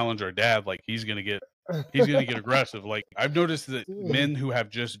would challenge our dad, like, he's gonna get aggressive. Like, I've noticed that men who have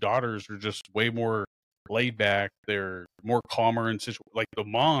just daughters are just way more laid back. They're more calmer and like the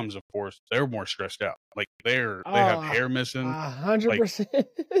moms, of course, they're more stressed out. Like, they have hair missing. 100%.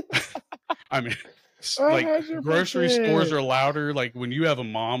 I mean, like 100%. Grocery stores are louder. Like, when you have a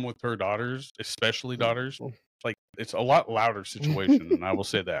mom with her daughters, especially daughters, like, it's a lot louder situation, and I will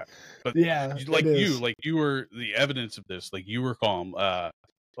say that. But you were the evidence of this. Like, you were calm.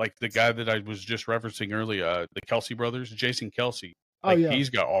 Like the guy that I was just referencing earlier, the Kelsey brothers, Jason Kelsey. Like,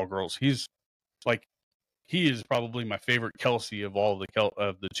 he's got all girls. He's like, he is probably my favorite Kelsey of all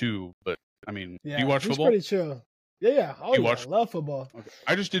of the two. But I mean, do you watch football? He's pretty chill. Yeah. Oh, I love football. Okay.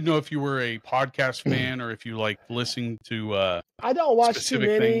 I just didn't know if you were a podcast fan or if you like listening to. I don't watch too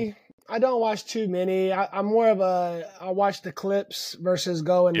many. I don't watch too many. I'm more of I watch the clips versus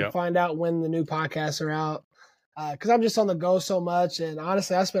go and find out when the new podcasts are out. Because I'm just on the go so much, and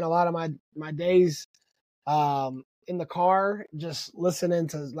honestly, I spend a lot of my days in the car just listening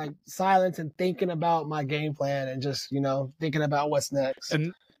to like silence and thinking about my game plan and just thinking about what's next.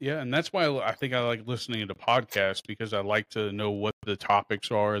 And that's why I think I like listening to podcasts, because I like to know what the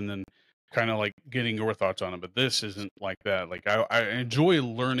topics are, and then kind of like getting your thoughts on it. But this isn't like that. Like I enjoy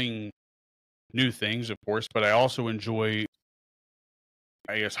learning new things, of course, but I also enjoy,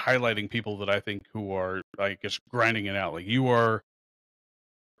 I guess, highlighting people that I think who are, I guess, grinding it out. Like you are.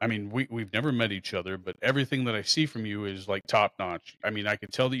 I mean, we've never met each other, but everything that I see from you is like top notch. I mean, I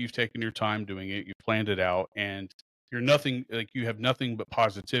can tell that you've taken your time doing it, you planned it out, and you're nothing like you have nothing but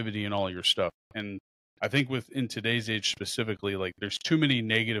positivity in all your stuff. And I think in today's age specifically, like there's too many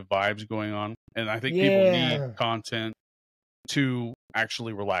negative vibes going on, and I think people need Yeah. content to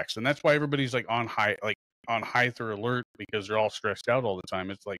actually relax, and that's why everybody's like on high or alert because they're all stressed out all the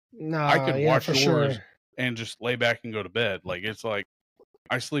time. It's like I Nah, could yeah, watch for yours sure. and just lay back and go to bed. Like it's like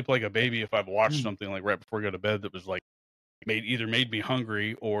I sleep like a baby if I've watched Mm. something like right before I go to bed that was like made me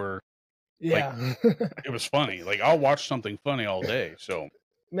hungry or like Yeah. it was funny. Like I'll watch something funny all day. So,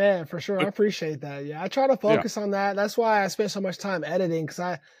 Man, for sure. I but appreciate that. Yeah, I try to yeah, focus on that. That's why I spend so much time editing because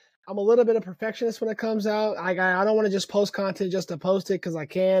I'm a little bit of perfectionist when it comes out. I don't want to just post content just to post it because I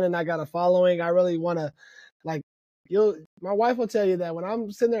can and I got a following. I really want to like you'll. My wife will tell you that when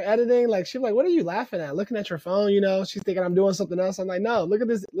I'm sitting there editing, like she's like, "What are you laughing at? Looking at your phone?" You know, she's thinking I'm doing something else. I'm like, "No, look at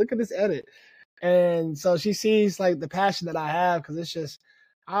this. Look at this edit." And so she sees like the passion that I have because it's just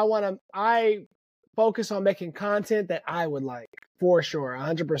I focus on making content that I would like for sure,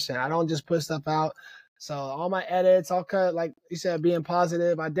 100%. I don't just put stuff out. So all my edits, I'll cut like you said, being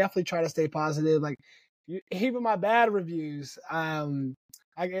positive. I definitely try to stay positive. Like even my bad reviews.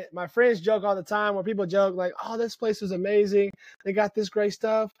 I get my friends joke all the time where people joke like, "Oh, this place is amazing. They got this great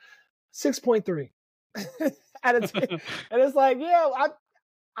stuff." 6.3 out of 10. And it's like, yeah,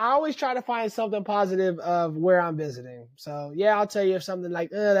 I always try to find something positive of where I'm visiting. So yeah, I'll tell you if something like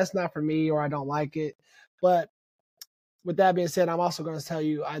that's not for me or I don't like it. But with that being said, I'm also going to tell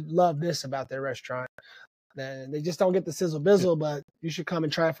you I love this about their restaurant. And they just don't get the sizzle yeah. bizzle, but you should come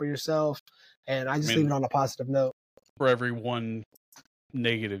and try it for yourself. And I I just leave mean, it on a positive note. for every one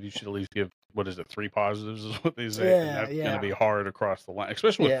negative, you should at least give what is it, three positives is what they say, and Yeah, that's going to yeah, be hard across the line,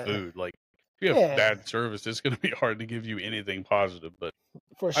 especially with yeah, food. Like if you have yeah, bad service, it's going to be hard to give you anything positive. But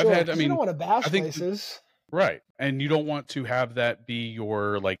for I've sure. had, I Because you don't mean, want to I bash think places. right. And you don't want to have that be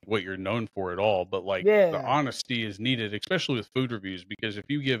your like what you're known for at all, but like the Yeah. honesty is needed, especially with food reviews, because if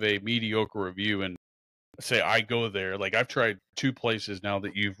you give a mediocre review and say I go there, like I've tried two places now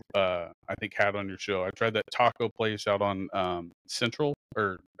that you've I think had on your show. I've tried that taco place out on Central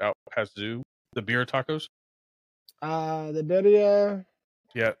or out past Zoo, the beer tacos. The video.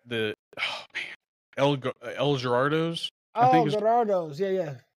 Yeah, the oh man, El Gerardo's, I think Oh, is Gerardo's. Yeah,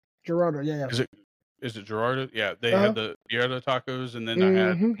 yeah. Gerardo. Yeah, yeah. is it is it Gerardo? Yeah, they Uh had the Gerardo tacos, and then I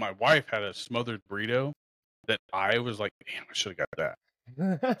had huh. my wife had a smothered burrito that I was like, damn, I should have got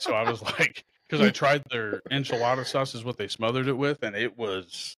that. So I was like, because I tried their enchilada sauce is what they smothered it with, and it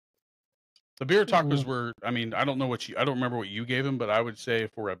was the beer tacos were. I mean, I don't remember what you gave them, but I would say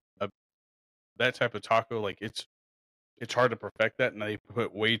for a that type of taco, like it's hard to perfect that, and they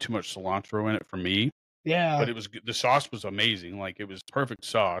put way too much cilantro in it for me. But Yeah. it was the sauce was amazing, like it was perfect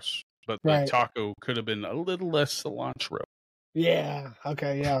sauce, but the Right. taco could have been a little less cilantro. Yeah.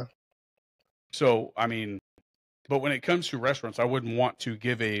 Okay. Yeah. So I mean, but when it comes to restaurants, I wouldn't want to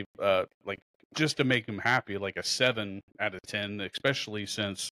give a like just to make them happy, like a 7 out of 10, especially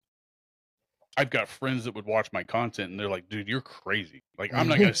since I've got friends that would watch my content and they're like, dude, you're crazy. Like, I'm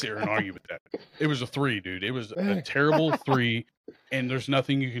not going to sit here and argue with that. It was a 3, dude. It was a terrible 3, and there's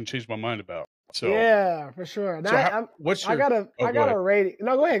nothing you can change my mind about. So, Yeah, for sure. so Now how, what's I your, got a oh, I go got ahead. a rating.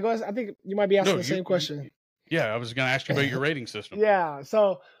 No, go ahead. Go ahead. I think you might be No, asking the same question. yeah, I was going to ask you about your rating system. Yeah.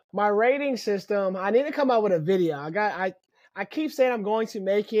 So my rating system, I need to come up with a video. I keep saying I'm going to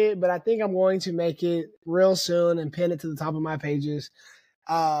make it, but I think I'm going to make it real soon and pin it to the top of my pages.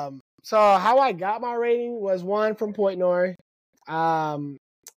 So how I got my rating was one from Portnoy,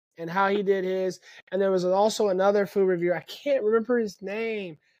 and how he did his, and there was also another food reviewer. I can't remember his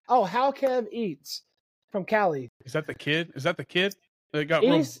name. Oh, How Kev Eats from Cali. Is that the kid? Is that the kid that got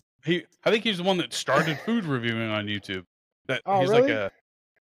real? He's I think he's the one that started food reviewing on YouTube. That oh he's like really? a,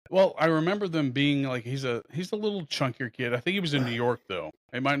 well, I remember them being like he's a little chunkier kid. I think he was in New York though.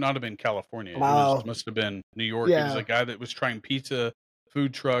 It might not have been California. It Wow. must have been New York. He was a Yeah. guy that was trying pizza,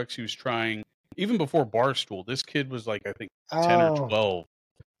 food trucks. He was trying even before Barstool. This kid was like I think 10 or Oh 12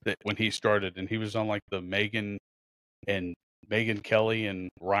 that when he started, and he was on like the and Megan Kelly and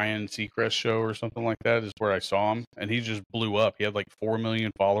Ryan Seacrest show or something like that is where I saw him, and he just blew up. He had like 4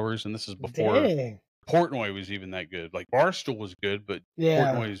 million followers, and this is before dang. Portnoy was even that good. Like Barstool was good, but Yeah.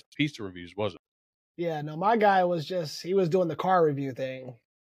 Portnoy's pizza reviews wasn't. Yeah. No, my guy was just he was doing the car review thing,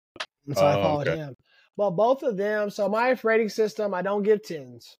 and so I Oh, followed okay. him. But both of them. So my rating system, I don't give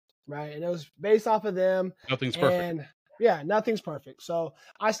tens. right? And it was based off of them. Nothing's perfect. And yeah, nothing's perfect. So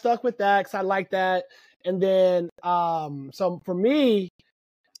I stuck with that because I like that. And then, so for me,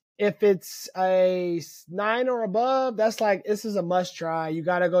 if it's a 9 or above, that's like, this is a must try. You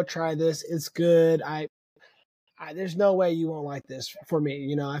got to go try this. It's good. There's no way you won't like this for me.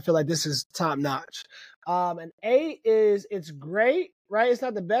 You know, I feel like this is top notch. An 8 is, it's great, right? It's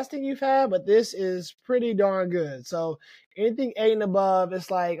not the best thing you've had, but this is pretty darn good. So anything 8 and above, it's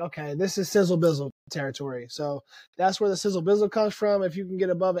like, okay, this is Sizzle Bizzle territory. So that's where the Sizzle Bizzle comes from. If you can get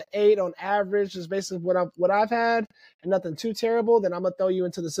above an 8 on average, is basically what I've had, and nothing too terrible, then I'm gonna throw you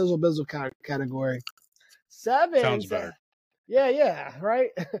into the Sizzle Bizzle category. Sounds 7s, better. yeah, right.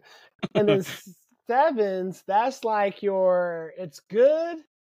 And then 7s, that's like it's good,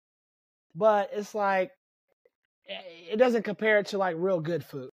 but it's like it doesn't compare to like real good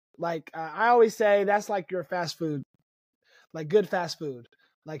food. Like I always say, that's like your fast food, like good fast food.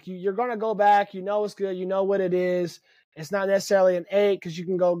 Like you're gonna go back, you know it's good, you know what it is. It's not necessarily an 8 because you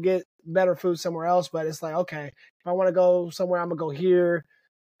can go get better food somewhere else, but it's like, okay, if I want to go somewhere, I'm gonna go here.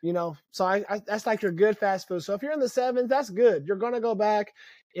 You know, so I that's like your good fast food. So if you're in the 7s, that's good. You're gonna go back.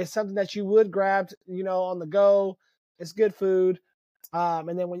 It's something that you would grab, you know, on the go. It's good food.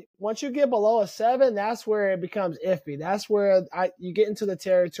 And then once you get below a 7, that's where it becomes iffy. That's where you get into the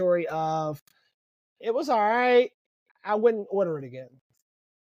territory of, it was all right. I wouldn't order it again.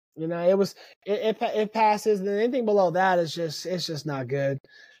 You know, it passes. And then anything below that is just not good.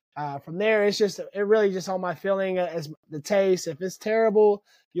 From there, it really just on my feeling as the taste. If it's terrible,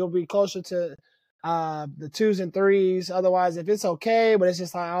 you'll be closer to the 2s and 3s. Otherwise, if it's okay, but it's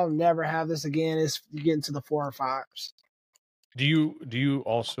just like, I'll never have this again, you get into the 4 or 5s. Do you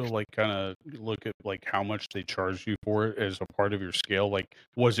also like kind of look at like how much they charge you for it as a part of your scale? Like,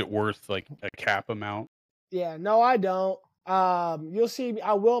 was it worth like a cap amount? Yeah, no, I don't. You'll see,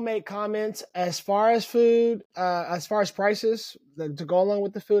 I will make comments as far as food, as far as prices to go along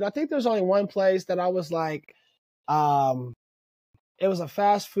with the food. I think there's only one place that I was like, it was a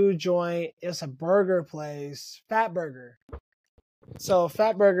fast food joint. It's a burger place, Fat Burger. So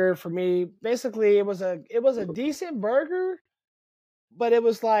Fat Burger for me, basically, it was a decent burger, but it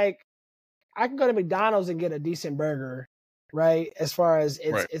was like, I can go to McDonald's and get a decent burger, right? As far as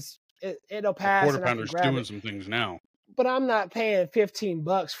Right. it'll A pass quarter and I can pounder's grab doing it. some things now. But I'm not paying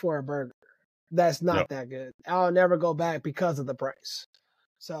 $15 for a burger. That's not Yep. that good. I'll never go back because of the price.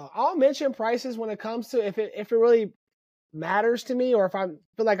 So I'll mention prices when it comes to if it really matters to me, or if I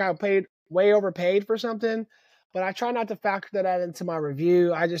feel like I paid way overpaid for something. But I try not to factor that into my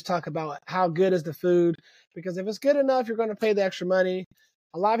review. I just talk about how good is the food, because if it's good enough, you're going to pay the extra money.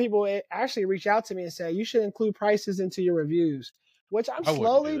 A lot of people actually reach out to me and say you should include prices into your reviews, which I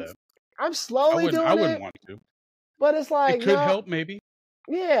wouldn't do that. I'm I slowly wouldn't. I doing wouldn't it. want to. But it's like, It could no, help, maybe.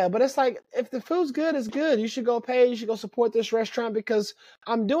 yeah, but it's like, if the food's good, it's good. You should go pay. You should go support this restaurant, because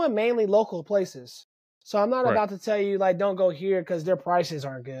I'm doing mainly local places. So I'm not Right. about to tell you like don't go here because their prices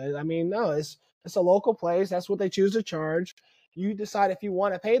aren't good. I mean, no, it's a local place. That's what they choose to charge. You decide if you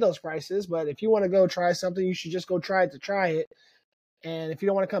want to pay those prices, but if you want to go try something, you should just go try it to try it. And if you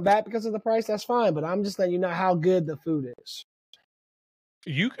don't want to come back because of the price, that's fine. But I'm just letting you know how good the food is.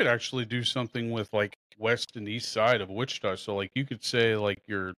 You could actually do something with like west and east side of Wichita. So like you could say like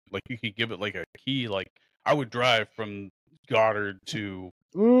you could give it like a key. Like I would drive from Goddard to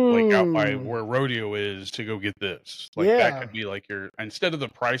like out by where rodeo is to go get this. Like that could be like your, instead of the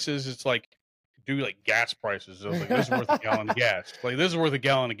prices, it's like do like gas prices. I was like, this is worth a gallon of gas. Like this is worth a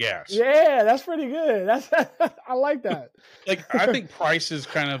gallon of gas. Yeah, that's pretty good. That's I like that. Like I think prices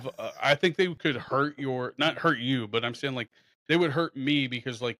kind of I think they could hurt not hurt you, but I'm saying like they would hurt me,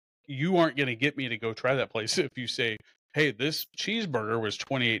 because like you aren't going to get me to go try that place if you say, hey, this cheeseburger was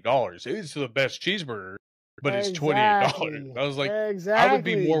 $28. It's the best cheeseburger, but it's $28. Exactly. I was like, I would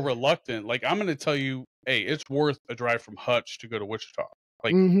be more Exactly. reluctant. Like I'm going to tell you, hey, it's worth a drive from Hutch to go to Wichita.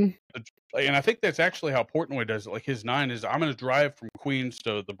 Like, Mm-hmm. and I think that's actually how Portnoy does it. Like his 9 is, I'm going to drive from Queens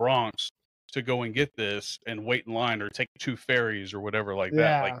to the Bronx to go and get this and wait in line or take 2 ferries or whatever like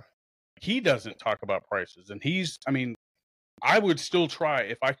that. Like Yeah. he doesn't talk about prices, and I mean, I would still try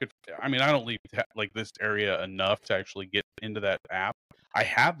if I could. I mean, I don't leave like this area enough to actually get into that app. I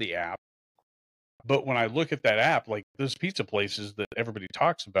have the app, but when I look at that app, like those pizza places that everybody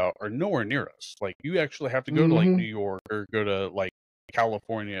talks about are nowhere near us. Like you actually have to go to like Mm-hmm. New York or go to like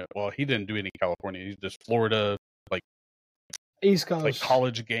California. Well, he didn't do any California. He's just Florida, like East Coast. like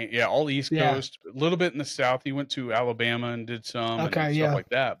college game. Yeah, all the East Yeah. Coast, a little bit in the South. He went to Alabama and did some and Okay. stuff Yeah. like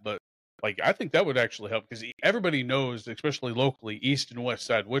that. But like, I think that would actually help, because everybody knows, especially locally, East and West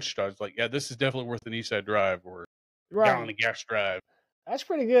Side Wichita is like, yeah, this is definitely worth an East Side drive or gallon Right. of gas drive. That's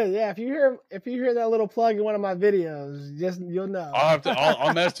pretty good. Yeah, if you hear that little plug in one of my videos, you'll know.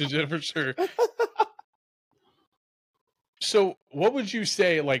 I'll message it for sure. So what would you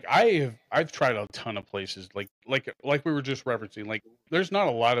say, like I've tried a ton of places, like we were just referencing, like there's not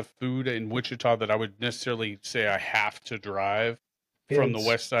a lot of food in Wichita that I would necessarily say I have to drive from the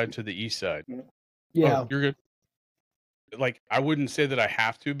west side to the east side. Yeah. Oh, you're good. Like I wouldn't say that I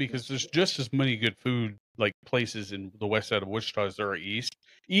have to, because there's just as many good food like places in the west side of Wichita as there are east.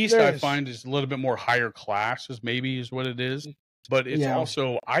 East I find is a little bit more higher class, is what it is. But it's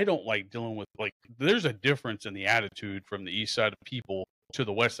also, I don't like dealing with, like, there's a difference in the attitude from the east side of people to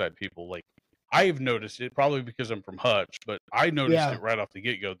the west side people. Like I've noticed it, probably because I'm from Hutch, but I noticed it right off the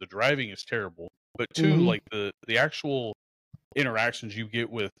get go. The driving is terrible, but two, like the actual interactions you get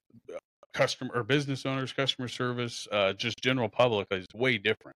with customer or business owners, customer service, just general public is way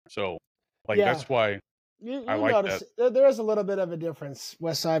different. So, like that's why you I like notice that. there is a little bit of a difference,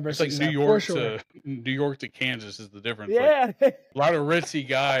 west side versus It's like east side, for sure. New York to Kansas is the difference. Yeah, Like, a lot of ritzy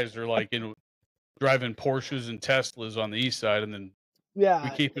guys are like driving Porsches and Teslas on the east side, and then we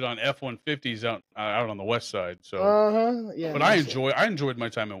keep it on F-150s out on the west side. So, but I enjoyed my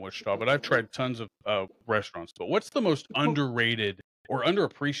time in Wichita. But I've tried tons of restaurants. But what's the most underrated or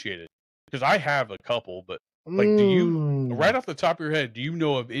underappreciated? Because I have a couple, but like, do you, right off the top of your head, do you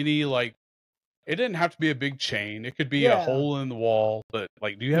know of any, like, it didn't have to be a big chain. It could be a hole in the wall, but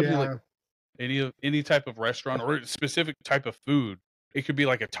like, do you have any type of restaurant or a specific type of food? It could be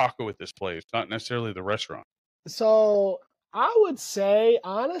like a taco at this place, not necessarily the restaurant. So I would say,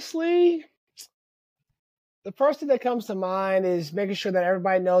 honestly, the first thing that comes to mind is making sure that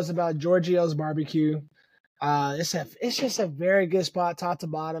everybody knows about Giorgio's barbecue. It's just a very good spot, top to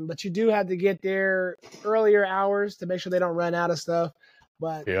bottom, but you do have to get there earlier hours to make sure they don't run out of stuff.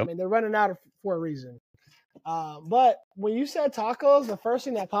 But I mean, they're running out for a reason. But when you said tacos, the first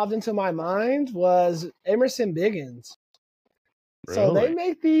thing that popped into my mind was Emerson Biggins. Really? So they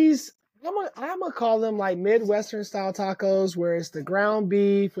make these, I'm gonna call them like Midwestern style tacos, where it's the ground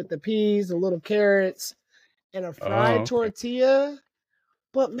beef with the peas, the little carrots, and a fried tortilla.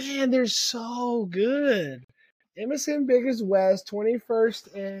 But man, they're so good. Emerson Biggins West,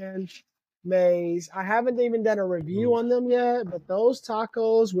 21st and Mays. I haven't even done a review on them yet, but those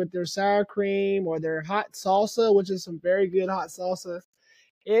tacos with their sour cream or their hot salsa, which is some very good hot salsa,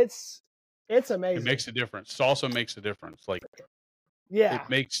 it's amazing. It makes a difference. Salsa makes a difference. Like, it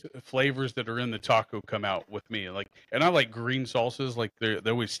makes flavors that are in the taco come out with me. Like, and I like green salsas. Like, they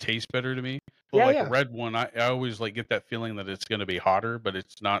always taste better to me. But a red one, I always like get that feeling that it's going to be hotter, but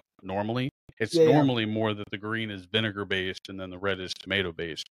it's not normally. It's normally more that the green is vinegar based and then the red is tomato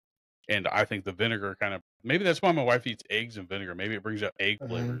based. And I think the vinegar kind of, maybe that's why my wife eats eggs and vinegar. Maybe it brings out egg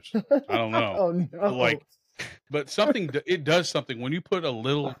flavors. I don't know. Oh no! But it does something when you put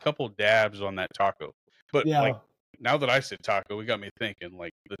a couple dabs on that taco. But like, now that I said taco, it got me thinking,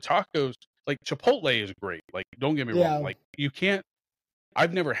 like, the tacos, like Chipotle is great. Like, don't get me wrong. Like,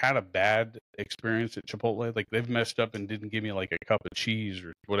 I've never had a bad experience at Chipotle. Like, they've messed up and didn't give me like a cup of cheese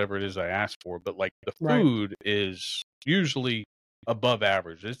or whatever it is I asked for. But like, the food is usually above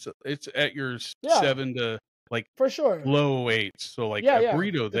average. It's at your 7 to like for sure low 8s. So like a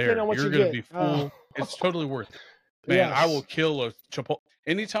burrito there, you're gonna be full. It's totally worth it. Man, I will kill a Chipotle.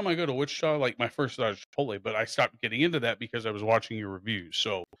 Anytime I go to Wichita, like, my first thought is Chipotle, but I stopped getting into that because I was watching your reviews.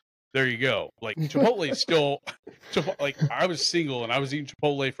 So there you go. Like, Chipotle is still, like, I was single and I was eating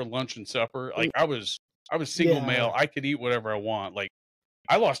Chipotle for lunch and supper. Like, I was single male. I could eat whatever I want. Like,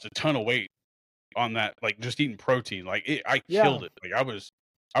 I lost a ton of weight on that, like, just eating protein. Like, I killed it. Like,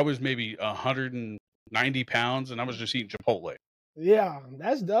 I was maybe 190 pounds and I was just eating Chipotle. Yeah,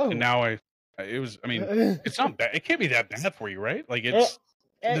 that's dope. And now I mean, it's not bad. It can't be that bad for you, right? Like, it's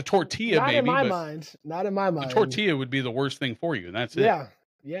the tortilla, not maybe. In my mind. Not in my mind. The tortilla would be the worst thing for you, and that's it. Yeah.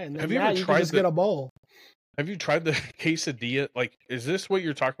 And have you ever tried just get a bowl? Have you tried the quesadilla? Like, is this what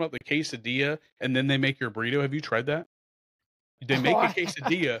you're talking about? The quesadilla, and then they make your burrito? Have you tried that? They make a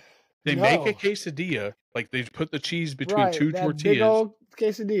quesadilla. They make a quesadilla. Like, they put the cheese between two tortillas. Big old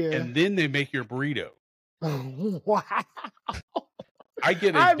quesadilla. And then they make your burrito. Wow. I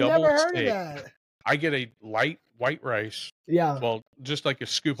get a I've double never heard steak. of that. I get a light white rice. Yeah. Well, just like a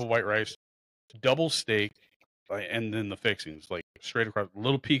scoop of white rice, double steak, and then the fixings, like, straight across.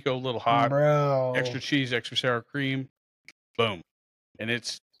 Little pico, little hot, bro. Extra cheese, extra sour cream, boom. And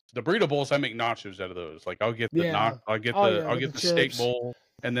it's the burrito bowls. I make nachos out of those. Like, I'll get the I'll get the steak bowl,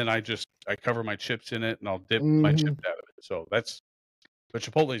 and then I cover my chips in it, and I'll dip my chips out of it. So but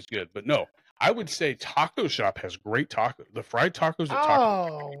Chipotle is good. But no, I would say Taco Shop has great tacos. The fried tacos at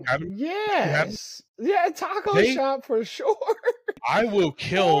Taco Shop. Yes. Yeah, Taco Shop for sure. I will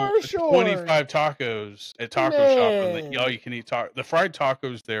kill For sure. 25 tacos at Taco Shop, and the Man. all you can eat the fried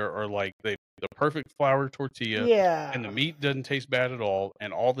tacos there are like the perfect flour tortilla, and the Yeah. meat doesn't taste bad at all,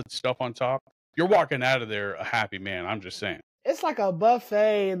 and all the stuff on top. You're walking out of there a happy man. I'm just saying. It's like a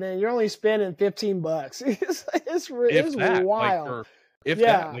buffet, and then you're only spending $15. If It's that, like, wild. or if that,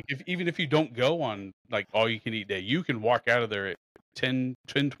 Yeah. like, if even if you don't go on like all you can eat day, you can walk out of there at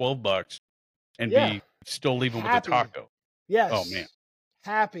 12 bucks and Yeah. be still leaving with a Happy. taco. Oh man. Yes.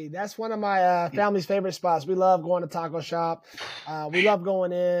 Happy. That's one of my family's favorite spots. We love going to Taco Shop. We love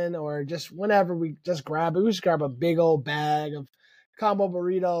going in, or just whenever we just grab it. We just grab a big old bag of combo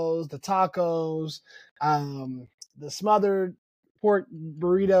burritos, the tacos, the smothered pork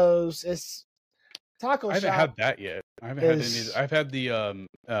burritos. It's Taco I haven't Shop had that yet. I haven't had any. is, I've had the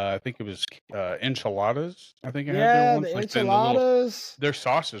I think it was enchiladas. I think I had there yeah, once. the Like the little. enchiladas. Their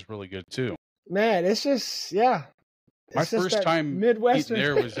sauce is really good too. Man, it's just, yeah. My It's just first that time eating Midwestern.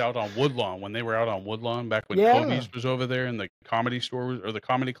 there was out on Woodlawn when they were out on Woodlawn back when Yeah. Kobe's was over there and the comedy store was, or the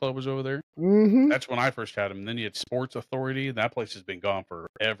comedy club was over there. Mm-hmm. That's when I first had them. And then you had Sports Authority. And that place has been gone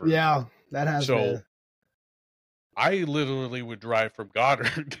forever. Yeah, that has So I literally would drive from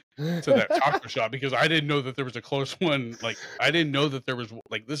Goddard been. to that taco shop because I didn't know that there was a close one. Like I didn't know that there was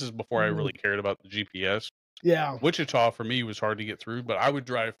like this is before I really cared about the GPS. Yeah. Wichita for me was hard to get through, but I would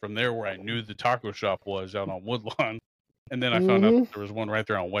drive from there where I knew the taco shop was out on Woodlawn. And then I found out that there was one right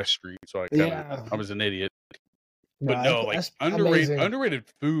there on West Street, so I was an idiot. But no, like underrated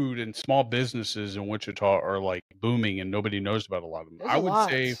food and small businesses in Wichita are like booming, and nobody knows about a lot of them. I would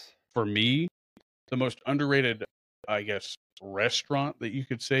say for me, the most underrated, I guess, restaurant that you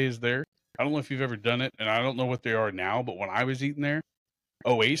could say is there. I don't know if you've ever done it, and I don't know what they are now, but when I was eating there,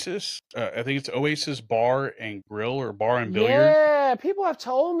 Oasis, I think it's Oasis Bar and Grill or Bar and Billiard. Yeah, people have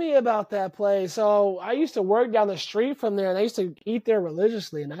told me about that place. So I used to work down the street from there, and I used to eat there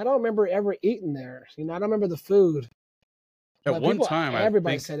religiously. And I don't remember ever eating there. You know, I don't remember the food. At one time,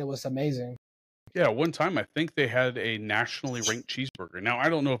 everybody said it was amazing. Yeah, one time I think they had a nationally ranked cheeseburger. Now I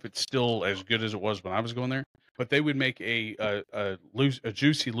don't know if it's still as good as it was when I was going there, but they would make a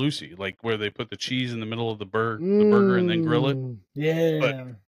Juicy Lucy, like where they put the cheese in the middle of the burger and then grill it. Yeah.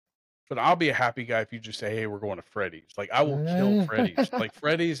 But I'll be a happy guy if you just say, "Hey, we're going to Freddy's." Like I will kill Freddy's. Like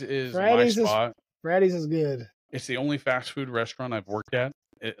Freddy's is my spot. Freddy's is good. It's the only fast food restaurant I've worked at,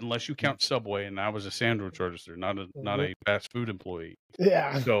 unless you count Subway, and I was a sandwich artist, not a fast food employee.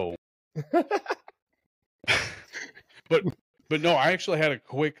 Yeah. So. But no, I actually had a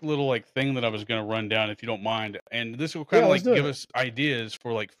quick little like thing that I was going to run down if you don't mind, and this will kind of like give us ideas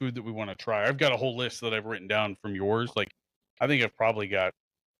for like food that we want to try. I've got a whole list that I've written down from yours. Like, I think I've probably got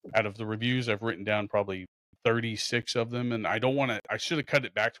out of the reviews, I've written down probably 36 of them, and I don't want to. I should have cut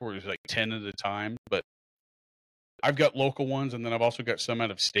it back to where it was like 10 at a time, but I've got local ones, and then I've also got some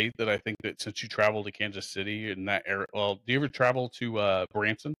out of state that I think that since you travel to Kansas City and that area. Well, do you ever travel to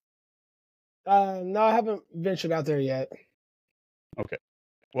Branson? No, I haven't ventured out there yet. Okay.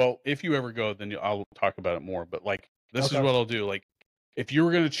 Well, if you ever go, then I'll talk about it more. But like, this is what I'll do. Like, if you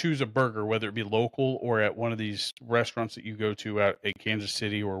were going to choose a burger, whether it be local or at one of these restaurants that you go to at Kansas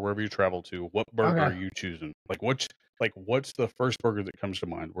City or wherever you travel to, what burger are you choosing? Like, what's the first burger that comes to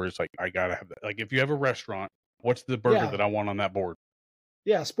mind? Where it's like, I gotta have that. Like, if you have a restaurant, what's the burger that I want on that board?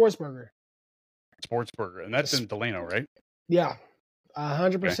 Yeah, Sports Burger. Sports Burger, and that's in Delano, right? Yeah,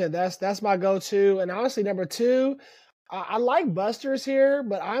 100%. That's my go-to. And honestly, number two. I like Buster's here,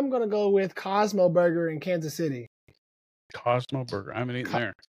 but I'm going to go with Cosmo Burger in Kansas City. Cosmo Burger. I haven't eaten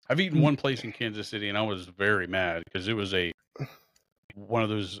there. I've eaten one place in Kansas City, and I was very mad because it was one of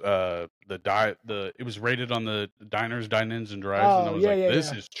those it was rated on the diners, dine-ins, and drives, and I was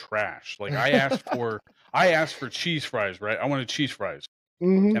this is trash. Like I asked for cheese fries, right? I wanted cheese fries,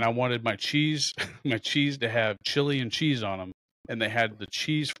 and I wanted my cheese to have chili and cheese on them, and they had the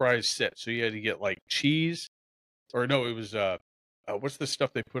cheese fries set, so you had to get like cheese. Or no, it was what's the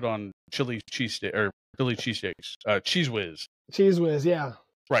stuff they put on chili cheesesteak or Philly cheesesteaks? Cheese Whiz. Cheese Whiz, yeah.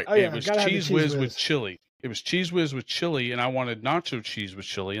 Right. Oh, it was Cheese Whiz with chili. It was Cheese Whiz with chili, and I wanted nacho cheese with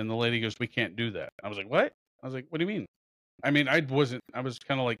chili, and the lady goes, "We can't do that." I was like, "What?" I was like, "What do you mean?" I mean, I was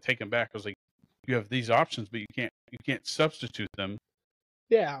kind of like taken back. I was like, "You have these options, but you can't substitute them."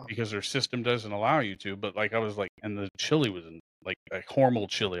 Yeah. Because their system doesn't allow you to. But like I was like, and the chili was like a Hormel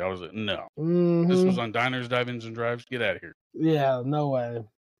chili. I was like, no. This was on diners, dive-ins, and drives. Get out of here. Yeah, no way.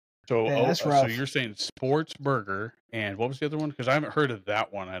 So, so you're saying Sports Burger, and what was the other one? Because I haven't heard of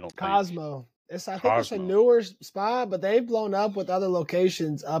that one. I don't Cosmo. Think. I think it's a newer spot, but they've blown up with other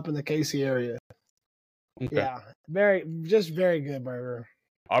locations up in the KC area. Okay. Yeah, very good burger.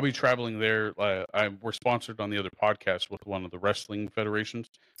 I'll be traveling there. We're sponsored on the other podcast with one of the wrestling federations.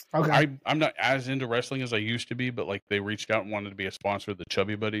 Okay. I'm not as into wrestling as I used to be, but like they reached out and wanted to be a sponsor of the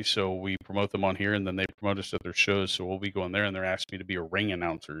Chubby Buddies, so we promote them on here, and then they promote us at their shows. So we'll be going there, and they're asking me to be a ring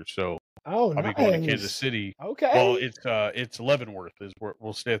announcer. So Oh, I'll be going to Kansas City. Okay. Well, it's Leavenworth is where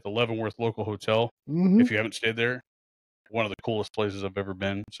we'll stay at the Leavenworth local hotel. Mm-hmm. If you haven't stayed there, one of the coolest places I've ever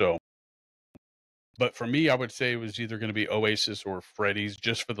been. So, but for me, I would say it was either going to be Oasis or Freddy's,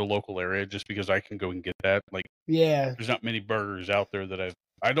 just for the local area, just because I can go and get that. Like, there's not many burgers out there that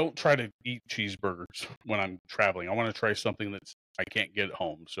I don't try to eat cheeseburgers when I'm traveling. I want to try something that's I can't get at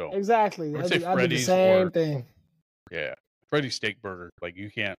home. So exactly, I'd say Freddy's the same or thing. Yeah, Freddy's steak burger. Like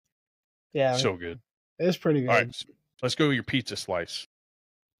you can't. Yeah, so good. It's pretty good. All right, so let's go with your pizza slice.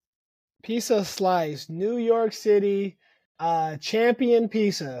 Pizza slice, New York City, Champion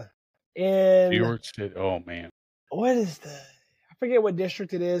Pizza in New York City. Oh man, what is I forget what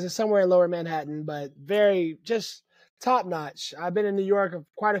district it is. It's somewhere in Lower Manhattan, but very just top notch. I've been in New York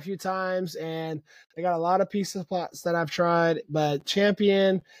quite a few times, and they got a lot of pizza spots that I've tried. But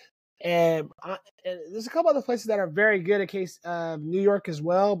Champion, and there's a couple other places that are very good in case New York as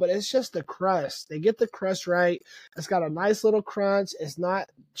well. But it's just the crust. They get the crust right. It's got a nice little crunch. It's not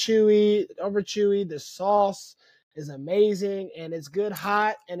chewy, over chewy. The sauce is amazing, and it's good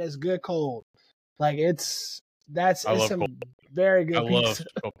hot and it's good cold. Like it's some cold. Very good pizza. I love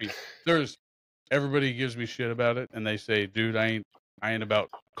cold pizza. Everybody gives me shit about it, and they say, "Dude, I ain't about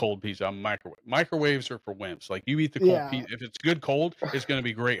cold pizza. I'm microwave. Microwaves are for wimps. Like you eat the cold pizza. If it's good cold, it's going to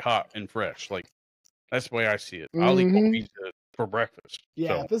be great hot and fresh. Like that's the way I see it. I'll eat cold pizza for breakfast.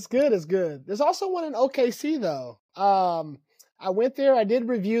 Yeah, so. If it's good, it's good. There's also one in OKC though. I went there. I did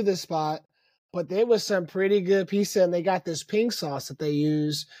review this spot, but there was some pretty good pizza, and they got this pink sauce that they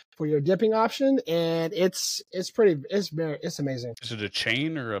use for your dipping option, and it's amazing. Is it a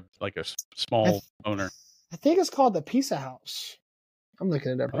chain or a small owner? I think it's called the Pizza House. I'm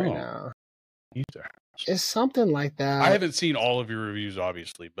looking it up right now. Pizza House. It's something like that. I haven't seen all of your reviews,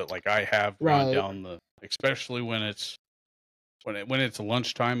 obviously, but like I have gone down especially when it's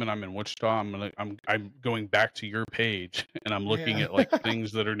lunchtime and I'm in Wichita. I'm going back to your page and I'm looking at like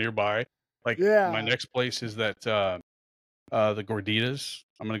things that are nearby. Like my next place is that the Gorditas.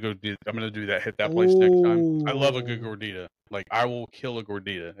 I'm gonna do that. Hit that place next time. I love a good gordita. Like I will kill a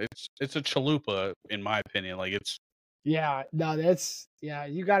gordita. It's a chalupa in my opinion. Like it's. Yeah, no,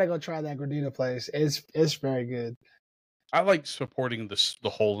 you got to go try that gordita place. It's very good. I like supporting the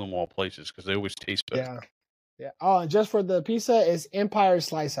hole in wall places because they always taste better. Yeah. Oh, and just for the pizza is Empire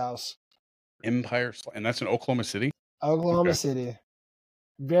Slice House. And that's in Oklahoma City. Oklahoma City.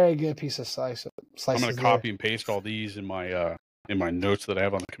 Very good pizza slice. I'm gonna copy and paste all these in my notes that I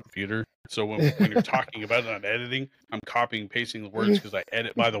have on the computer. So when you're talking about it on editing, I'm copying and pasting the words because I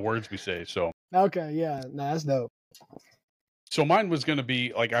edit by the words we say. So okay, yeah, no, that's dope. So mine was going to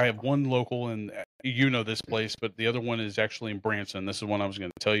be like I have one local, and you know this place, but the other one is actually in Branson. This is one I was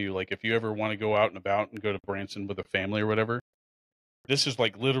going to tell you. Like if you ever want to go out and about and go to Branson with a family or whatever, this is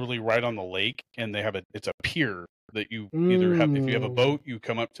like literally right on the lake, and it's a pier that you either have. If you have a boat, you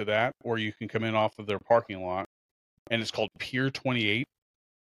come up to that, or you can come in off of their parking lot, and it's called Pier 28.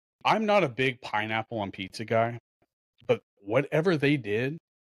 I'm not a big pineapple on pizza guy, but whatever they did,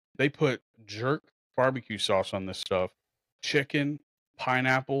 they put jerk barbecue sauce on this stuff, chicken,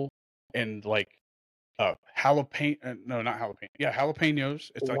 pineapple, and like jalapeno. No, not jalapeno. Yeah, jalapenos.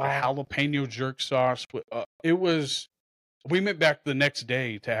 It's like a jalapeno jerk sauce. We went back the next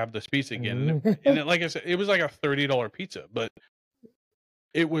day to have this pizza again, and like I said, it was like a $30 pizza, but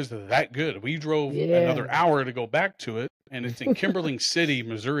it was that good. We drove another hour to go back to it, and it's in Kimberling City,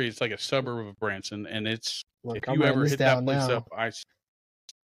 Missouri. It's like a suburb of Branson, and if you ever hit that place up,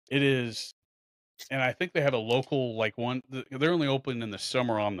 it is. And I think they have a local one. They're only open in the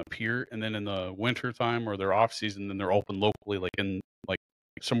summer on the pier, and then in the winter time or their off season, then they're open locally,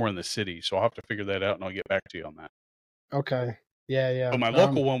 somewhere in the city. So I'll have to figure that out, and I'll get back to you on that. Okay. Yeah. But my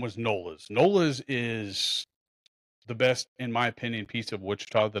local one was Nola's. Nola's is the best, in my opinion, piece of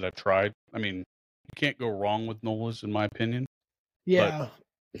Wichita that I've tried. I mean, you can't go wrong with Nola's, in my opinion. Yeah.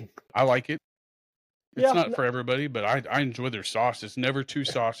 But I like it. It's not for everybody, but I enjoy their sauce. It's never too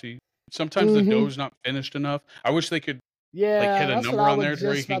saucy. Sometimes the dough's not finished enough. I wish they could hit a number on there to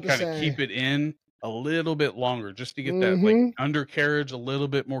where you can kind of keep it in a little bit longer just to get that undercarriage a little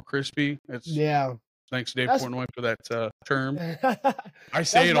bit more crispy. Thanks, Dave Portnoy, for that term. I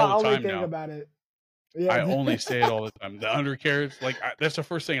say it all the time now. About it. Yeah. I only say it all the time. The undercarriage, that's the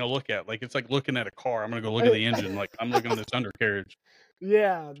first thing I look at. Like it's like looking at a car. I'm gonna go look at the engine. Like I'm looking at this undercarriage.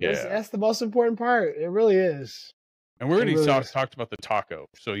 Yeah, that's the most important part. It really is. And we already really talked about the taco.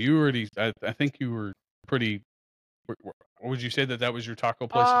 So you already, I think you were pretty. Would you say that was your taco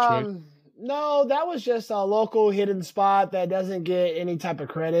place of choice? No, that was just a local hidden spot that doesn't get any type of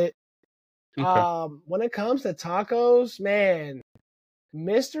credit. Okay. When it comes to tacos, man,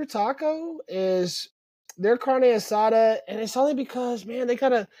 Mr. Taco is their carne asada, and it's only because, man,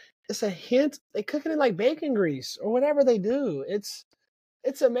 it's a hint. They cook it in like bacon grease or whatever they do. It's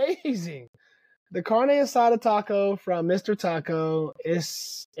amazing. The carne asada taco from Mr. Taco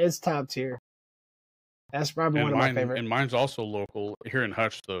is top tier. That's probably one of my favorite. And mine's also local here in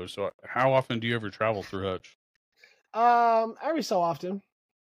Hutch, though. So how often do you ever travel through Hutch? Every so often.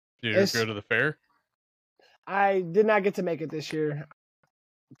 Do you ever go to the fair? I did not get to make it this year.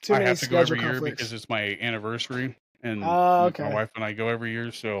 I have to go every year because it's my anniversary, and my wife and I go every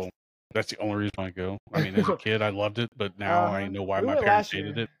year. So that's the only reason I go. I mean, as a kid, I loved it, but now I know why my parents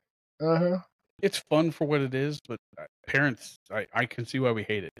hated it. It's fun for what it is, but parents, I can see why we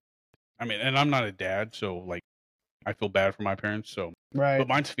hate it. I mean, and I'm not a dad, so like, I feel bad for my parents. So, right. But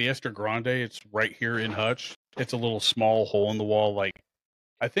mine's Fiesta Grande. It's right here in Hutch. It's a little small hole in the wall. Like,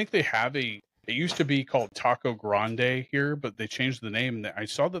 I think they have it used to be called Taco Grande here, but they changed the name. And I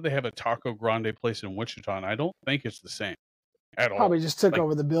saw that they have a Taco Grande place in Wichita, and I don't think it's the same at all. Probably just took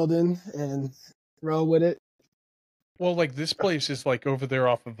over the building and rode with it. Well, like this place is like over there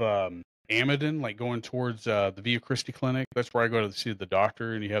off of Amadon, like going towards the Via Christi Clinic. That's where I go to see the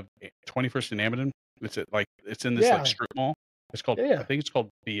doctor, and you have 21st and Amadon. It's in this like strip mall. It's called I think it's called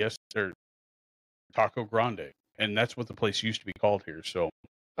BS or Taco Grande, and that's what the place used to be called here. So,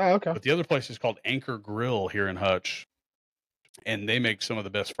 okay. But the other place is called Anchor Grill here in Hutch, and they make some of the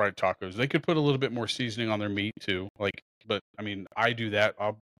best fried tacos. They could put a little bit more seasoning on their meat too, but I mean, I do that.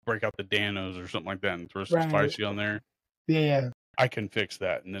 I'll break out the Danos or something like that and throw some spicy on there. Yeah. I can fix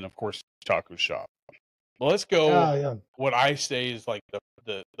that, and then of course taco shop. Well, let's go. What I say is like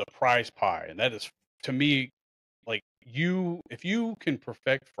the prize pie, and that is to me like if you can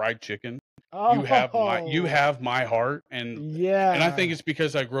perfect fried chicken, you have my heart, and and I think it's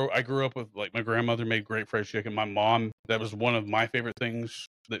because I grew up with like my grandmother made great fried chicken. My mom, that was one of my favorite things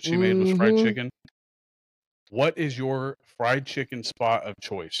that she made was fried chicken. What is your fried chicken spot of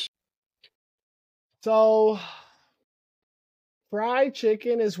choice? So, fried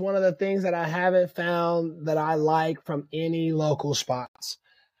chicken is one of the things that I haven't found that I like from any local spots.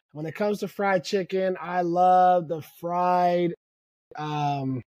 When it comes to fried chicken, I love the fried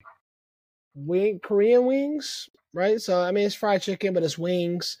Korean wings, right? So, I mean, it's fried chicken, but it's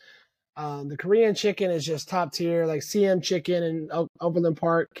wings. The Korean chicken is just top tier, like CM Chicken in Overland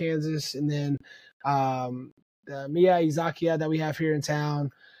Park, Kansas, and then the Miya Izakaya that we have here in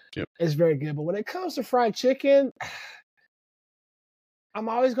town is very good. But when it comes to fried chicken, I'm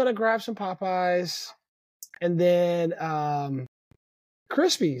always going to grab some Popeyes, and then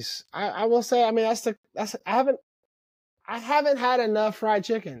Crispies. I will say, I mean, I haven't had enough fried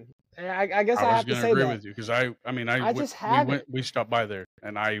chicken. I guess I have to say that. I was going to agree with you because we stopped by there,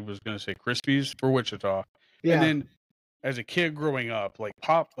 and I was going to say Crispies for Wichita. Yeah. And then as a kid growing up, like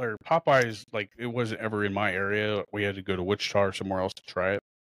Popeyes, like it wasn't ever in my area. We had to go to Wichita or somewhere else to try it,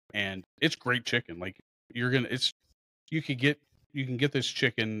 and it's great chicken. Like you can get this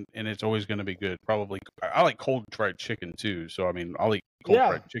chicken, and it's always going to be good. Probably, I like cold fried chicken too. So I mean, I'll eat cold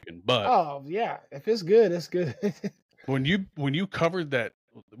fried chicken. But if it's good, it's good. when you covered that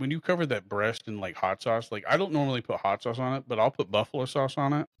breast in like hot sauce, like I don't normally put hot sauce on it, but I'll put buffalo sauce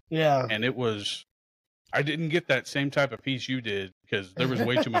on it. Yeah, and I didn't get that same type of piece you did because there was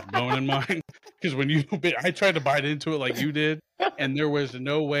way too much bone in mine. Because I tried to bite into it like you did, and there was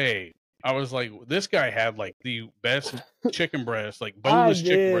no way. I was like, this guy had like the best chicken breast, like boneless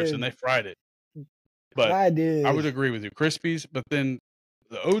chicken breast, and they fried it. But I would agree with you, Crispies. But then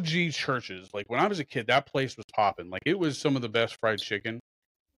the OG Churches, like when I was a kid, that place was popping. Like it was some of the best fried chicken.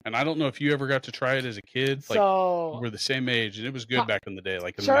 And I don't know if you ever got to try it as a kid. Like we're the same age, and it was good back in the day.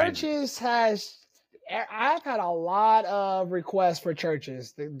 Like in Churches the 90s. I've had a lot of requests for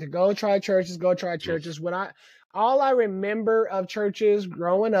Churches to go try Churches. All I remember of Churches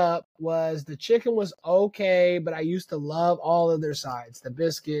growing up was the chicken was okay, but I used to love all of their sides. The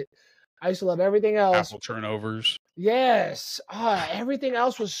biscuit, I used to love everything else. Apple turnovers. Yes, everything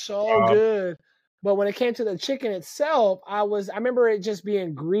else was so good. But when it came to the chicken itself, I remember it just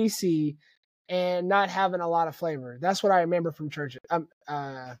being greasy and not having a lot of flavor. That's what I remember from Churches.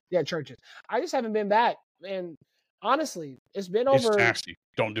 Churches. I just haven't been back. And honestly, it's been over. It's nasty.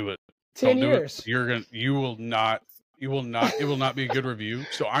 Don't do it. 10 years. You will not. It will not be a good review.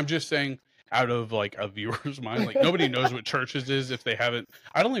 So I'm just saying, out of like a viewer's mind, like nobody knows what Churches is if they haven't.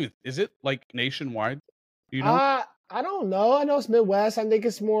 Is it like nationwide? You know? I don't know. I know it's Midwest. I think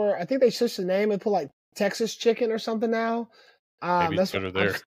it's more. I think they switched the name and put like Texas chicken or something now. Maybe it's That's what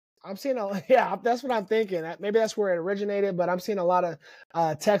better there. I'm seeing. Yeah, that's what I'm thinking. Maybe that's where it originated. But I'm seeing a lot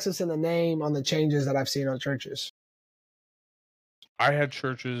of Texas in the name on the changes that I've seen on churches. I had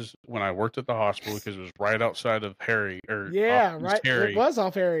churches when I worked at the hospital because it was right outside of Harry or Yeah, East right. Harry. It was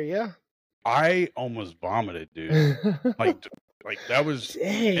off Harry. Yeah. I almost vomited, dude. like that was,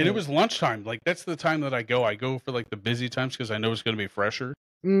 Dang. and it was lunchtime. Like that's the time that I go. I go for like the busy times because I know it's going to be fresher.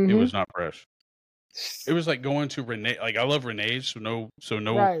 Mm-hmm. It was not fresh. It was like going to Renee. Like I love Renee's, so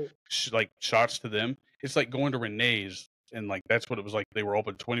no, right. like shots to them. It's like going to Renee's, and like that's what it was like. They were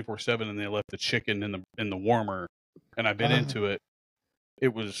open 24/7, and they left the chicken in the warmer, and I bit into it.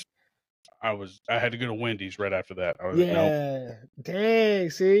 It was. I had to go to Wendy's right after that. I was like, nope.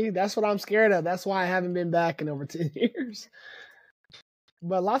 Dang, see? That's what I'm scared of. That's why I haven't been back in over 10 years.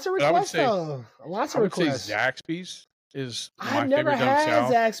 But lots of requests, though. Lots of requests. I would say Zaxby's is my I've never favorite down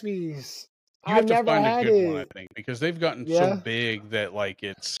south. Zaxby's. You have to find a good one, I think, because they've gotten so big that like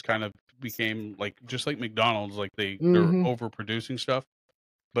it's kind of became like just like McDonald's, like they're overproducing stuff.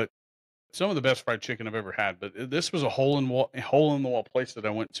 But some of the best fried chicken I've ever had. But this was a hole in the wall place that I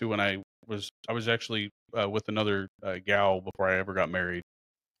went to when I was actually with another gal before I ever got married,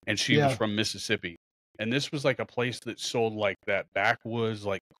 and she was from Mississippi. And this was like a place that sold like that backwoods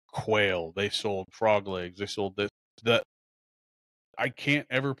like quail. They sold frog legs. They sold this. I can't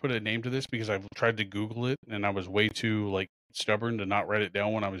ever put a name to this because I've tried to Google it and I was way too like stubborn to not write it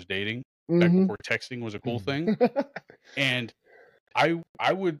down when I was dating back before texting was a cool thing. And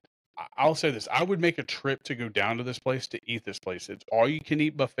I'll say this. I would make a trip to go down to this place to eat this place. It's all you can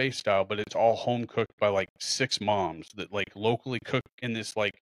eat buffet style, but it's all home cooked by like 6 moms that like locally cook in this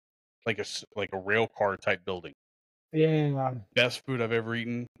like a rail car type building. Yeah. Best food I've ever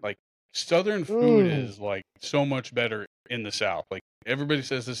eaten. Like Southern food is like so much better in the South. Like everybody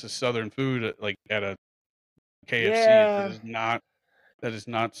says this is Southern food at a KFC. That is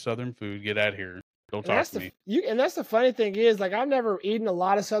not Southern food. Get out of here. Don't talk to me. And that's the funny thing is, like, I've never eaten a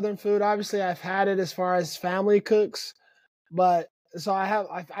lot of Southern food. Obviously, I've had it as far as family cooks, but so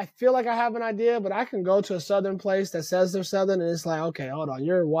I feel like I have an idea, but I can go to a Southern place that says they're Southern, and it's like, okay, hold on,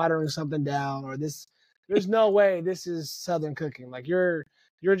 you're watering something down, or this. There's no way this is Southern cooking. Like you're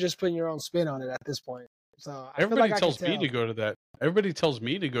just putting your own spin on it at this point. So everybody tells me to go to that. Everybody tells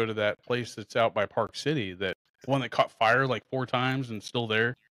me to go to that place that's out by Park City. That one that caught fire like 4 times and still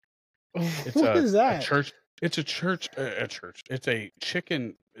there. It's what is that? A church. It's a church. A church. It's a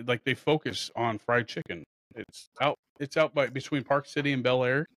chicken. Like they focus on fried chicken. It's out by between Park City and Bel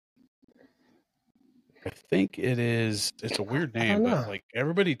Air. I think it is. It's a weird name, but like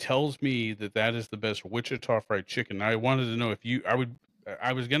everybody tells me that is the best Wichita fried chicken. I wanted to know if you.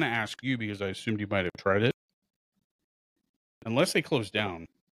 I was gonna ask you because I assumed you might have tried it, unless they closed down.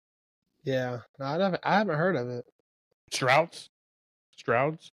 Yeah, no, I haven't heard of it. Stroud's.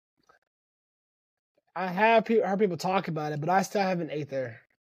 I have heard people talk about it, but I still haven't ate there.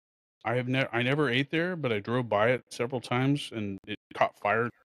 I never ate there, but I drove by it several times, and it caught fire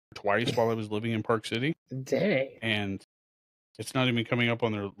twice while I was living in Park City. Dang. And it's not even coming up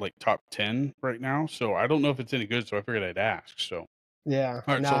on their like top 10 right now, so I don't know if it's any good. So I figured I'd ask. So yeah.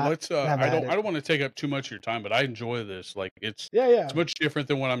 All right, so let's. I don't want to take up too much of your time, but I enjoy this. Like it's much different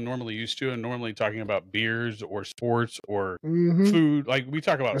than what I'm normally used to, and normally talking about beers or sports or food. Like we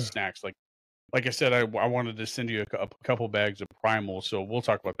talk about snacks. Like I said, I wanted to send you a couple bags of Primal, so we'll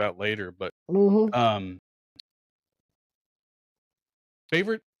talk about that later. But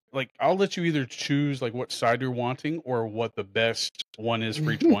favorite, like I'll let you either choose like what side you're wanting or what the best one is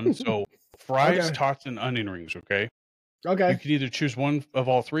for each one. So fries, tots, and onion rings. Okay. Okay. You could either choose one of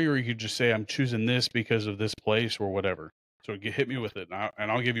all 3, or you could just say I'm choosing this because of this place or whatever. So hit me with it,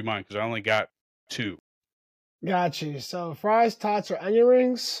 and I'll give you mine because I only got 2. Got you. So fries, tots, or onion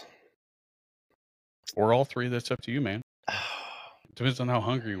rings. Or all 3, that's up to you, man. Depends on how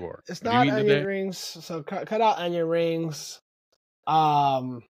hungry you are. It's not onion rings, so cut out onion rings.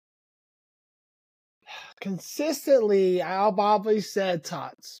 Consistently, I've always said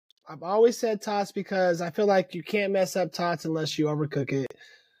tots. I've always said tots because I feel like you can't mess up tots unless you overcook it.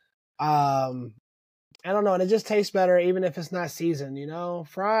 I don't know, and it just tastes better even if it's not seasoned, you know?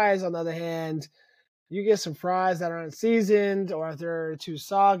 Fries, on the other hand, you get some fries that aren't seasoned, or if they're too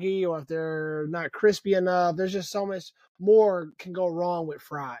soggy, or if they're not crispy enough. There's just so much more can go wrong with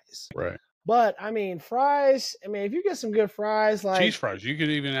fries. Right. But, I mean, fries, if you get some good fries, like... cheese fries. You could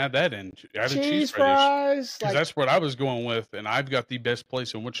even add that in. Add cheese fries. Because that's what I was going with, and I've got the best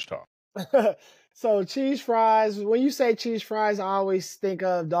place in Wichita. So cheese fries. When you say cheese fries, I always think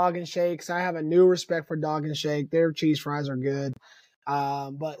of Dog and Shakes. I have a new respect for Dog and Shake. Their cheese fries are good.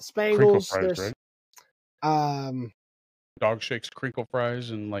 But Crinkle Spangles, fries, there's right? um, Dog shakes, crinkle fries,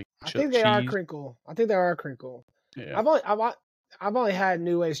 and like I think they are cheese. crinkle. I think they are crinkle. Yeah. I've only had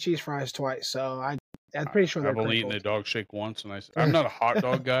New Way's cheese fries twice, so I'm pretty sure they're I've only eaten crinkle. a dog shake once, and I'm not a hot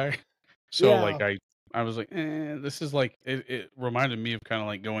dog guy, so Yeah. like I was like, this is like it reminded me of kind of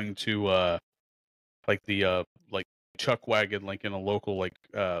like going to like the like chuck wagon like in a local like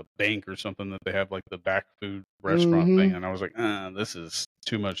bank or something that they have like the back food restaurant thing, and I was like, this is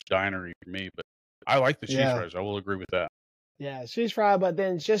too much dinery for me, but I like the cheese Yeah. fries. I will agree with that. Yeah, cheese fry, but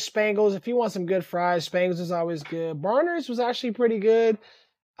then just Spangles. If you want some good fries, Spangles is always good. Barner's was actually pretty good.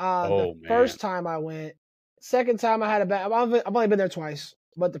 The Oh man, first time I went, second time I had a bad. I've only been there twice,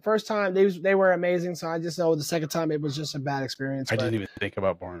 but the first time they were amazing. So I just know the second time it was just a bad experience. I But didn't even think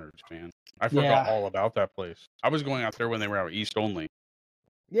about Barnard's, man. I forgot yeah, all about that place. I was going out there when they were out east only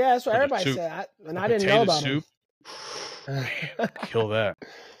yeah, that's what for the everybody soup, said, and the I didn't know potato about them. soup. Man, kill that,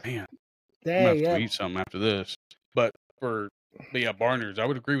 man. I'm gonna Dang, have to yeah. eat something after this. But yeah, Barnard's, I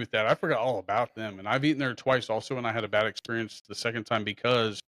would agree with that. I forgot all about them, and I've eaten there twice also, and I had a bad experience the second time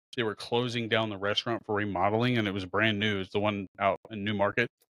because they were closing down the restaurant for remodeling, and it was brand new. It's the one out in New Market,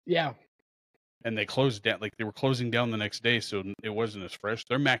 Yeah. and they closed down. Like they were closing down the next day, so it wasn't as fresh.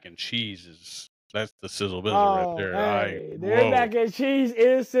 Their mac and cheese that's the Sizzle Bizzle right Oh, there. hey, their Whoa. mac and cheese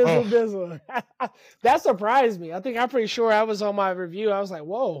is Sizzle Oh, Bizzle. That surprised me. I'm pretty sure I was on my review. I was like,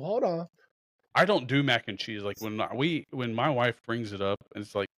 whoa, hold on. I don't do mac and cheese. Like when my wife brings it up,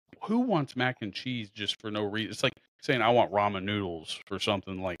 it's like, who wants mac and cheese just for no reason? It's like saying I want ramen noodles for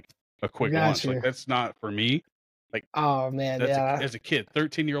something like a quick Got lunch. Like you. that's not for me. Like Oh man, yeah. as a kid,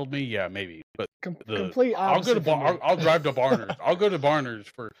 13-year-old me, yeah, maybe. But Complete I'll go to opposite for me. I'll drive to Barnard's. I'll go to Barnard's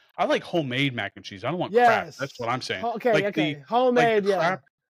for I like homemade mac and cheese. I don't want crap. That's what Yes. I'm saying. Okay, Like the homemade, yeah. crap,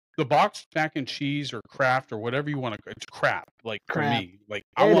 the boxed mac and cheese or Kraft or whatever you want to. It's crap. Like for Crap. me, like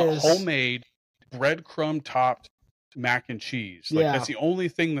I It want is. homemade breadcrumb topped mac and cheese. Like Yeah. that's the only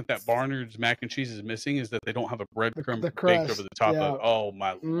thing that Barnard's mac and cheese is missing is that they don't have a breadcrumb The baked over crust. the top Yeah. of. Oh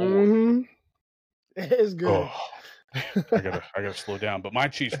my lord! Mm-hmm. It is good. Oh, I gotta slow down. But my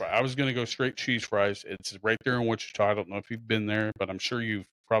cheese fry, I was gonna go straight cheese fries. It's right there in Wichita. I don't know if you've been there, but I'm sure you've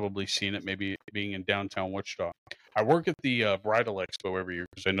probably seen it. Maybe being in downtown Wichita. I work at the Bridal Expo every year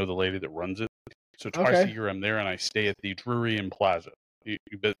because I know the lady that runs it. So twice a Okay. year I'm there, and I stay at the Drury and Plaza. You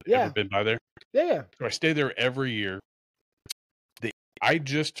Yeah. ever been by there? Yeah. So I stay there every year. I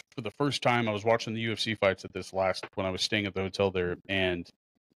just for the first time I was watching the UFC fights at this last when I was staying at the hotel there, and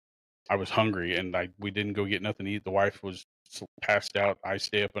I was hungry, and we didn't go get nothing to eat. The wife was passed out. I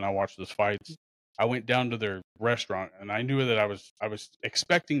stay up and I watch those fights. I went down to their restaurant, and I knew that I was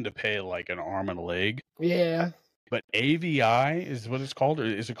expecting to pay like an arm and a leg. Yeah. But AVI is what it's called, or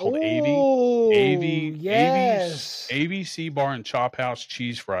is it called AV? Oh, yes. ABC Bar and Chop House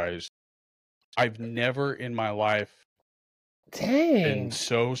cheese fries. I've never in my life been Dang.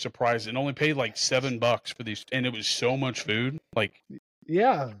 so surprised, and only paid like $7 for these, and it was so much food. Like,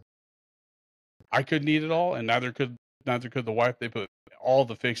 Yeah. I couldn't eat it all, and neither could the wife. They put all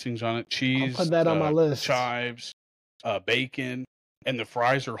the fixings on it: I'll cheese, put that on my list. chives, bacon, and the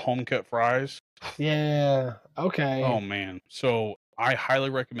fries are home cut fries. Yeah. Okay. Oh man! So I highly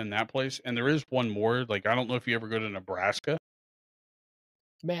recommend that place. And there is one more. Like I don't know if you ever go to Nebraska.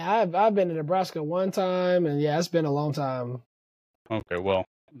 Man, I've been to Nebraska one time, and yeah, it's been a long time. Okay, well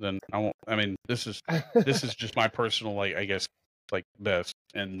then I won't. I mean, this is just my personal like I guess like best,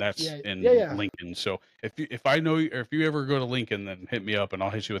 and that's in Lincoln. So if I know you, or if you ever go to Lincoln, then hit me up and I'll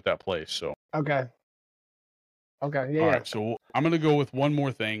hit you with that place. So Okay. All right, so I'm gonna go with one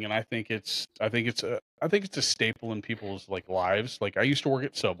more thing, and I think it's a staple in people's like lives. Like I used to work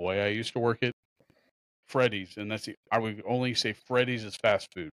at Subway, I used to work at Freddy's, and I would only say Freddy's is fast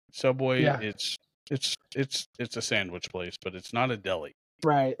food. Subway, it's a sandwich place, but it's not a deli.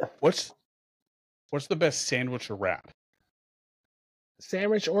 Right. What's the best sandwich or wrap?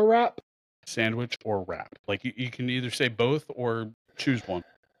 Sandwich or wrap? Sandwich or wrap. Like you can either say both or choose one.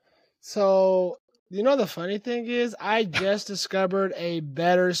 So, the funny thing is, I just discovered a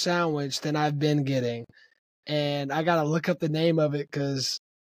better sandwich than I've been getting. And I got to look up the name of it because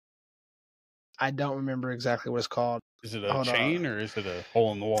I don't remember exactly what it's called. Is it a chain or is it a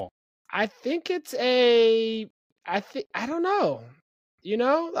hole in the wall? I think it's I don't know.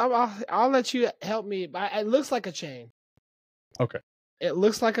 I'll let you help me. It looks like a chain. Okay. It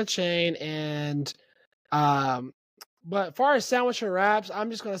looks like a chain, and but as far as sandwich or wraps, I'm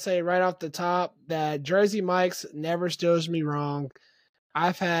just gonna say right off the top that Jersey Mike's never steers me wrong.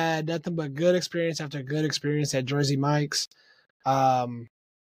 I've had nothing but good experience after good experience at Jersey Mike's. And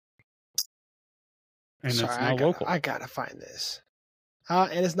Sorry, it's now local. I gotta find this.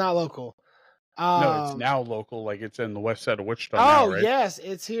 And it's not local. No, it's now local. Like it's in the west side of Wichita Oh, now, right? yes,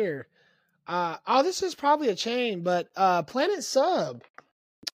 it's here. This is probably a chain, but Planet Sub.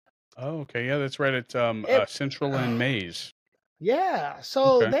 Oh, okay. Yeah, that's right. It's Central and Maze. Yeah,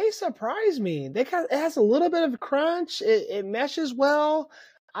 so Okay. they surprised me. It has a little bit of crunch. It meshes well.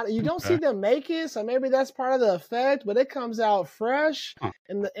 You don't see them make it, so maybe that's part of the effect. But it comes out fresh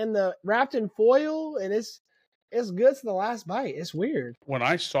in the wrapped in foil, and it's good to the last bite. It's weird. When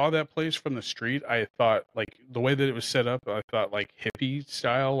I saw that place from the street, I thought like the way that it was set up, I thought like hippie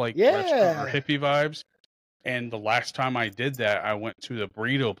style, like restaurant or hippie vibes. And the last time I did that, I went to the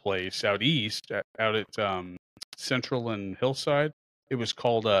burrito place out east, out at Central and Hillside. It was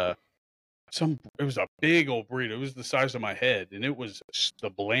called it was a big old burrito. It was the size of my head, and it was the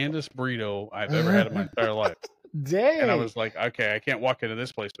blandest burrito I've ever had in my entire life. Dang. And I was like, okay, I can't walk into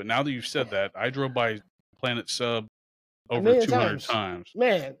this place. But now that you've said that, I drove by Planet Sub over 200 times.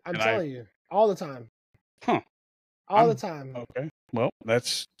 Man, I'm telling you, all the time. Huh. All the time. Okay. Well,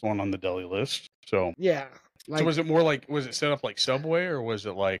 that's one on the deli list. So yeah. So was it set up like Subway, or was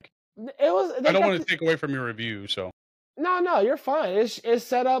it like? It was. I don't want to take away from your review, so. No, you're fine. It's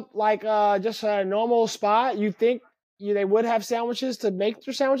set up like just a normal spot. You think they would have sandwiches to make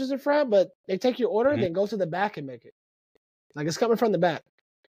their sandwiches in front, but they take your order, then go to the back and make it. Like it's coming from the back.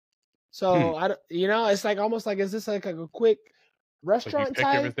 So it's like almost like, is this like a quick restaurant like you pick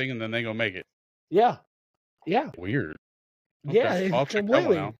type? everything and then they go make it. Yeah. Weird. Okay. Yeah, I'll check that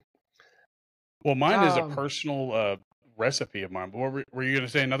one out. Well, mine is a personal recipe of mine. But were you going to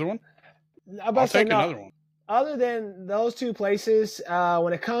say another one? I'll take another one. Other than those two places,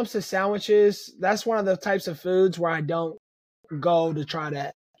 when it comes to sandwiches, that's one of the types of foods where I don't go to try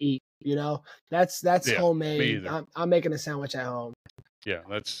to eat. That's homemade. I'm making a sandwich at home. Yeah,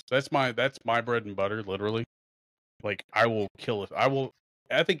 that's my bread and butter, literally. Like I will kill it.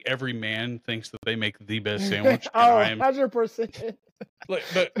 I think every man thinks that they make the best sandwich. 100%.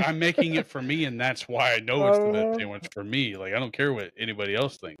 But I'm making it for me, and that's why I know it's the best sandwich for me. Like I don't care what anybody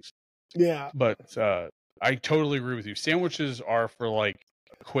else thinks. Yeah. But I totally agree with you. Sandwiches are for like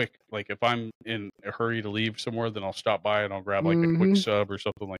quick. Like if I'm in a hurry to leave somewhere, then I'll stop by and I'll grab like a quick sub or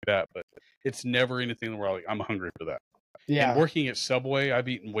something like that. But it's never anything where I'm hungry for that. Yeah. And working at Subway, I've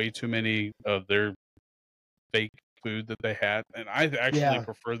eaten way too many of their fake food that they had, and I actually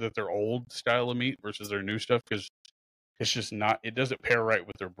prefer that their old style of meat versus their new stuff because it's just not. It doesn't pair right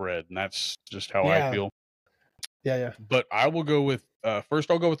with their bread, and that's just how I feel. Yeah. But I will go with first.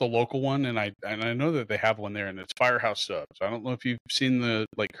 I'll go with the local one, and I know that they have one there, and it's Firehouse Subs. I don't know if you've seen the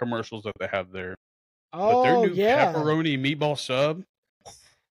commercials that they have there. But their new pepperoni meatball sub.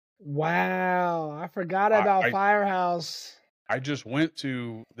 Wow, I forgot about Firehouse. I just went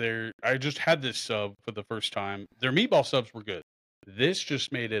to I just had this sub for the first time. Their meatball subs were good. This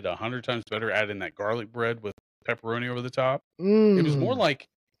just made it 100 times better, adding that garlic bread with pepperoni over the top. It was more like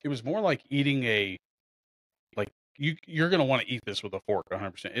eating you're going to want to eat this with a fork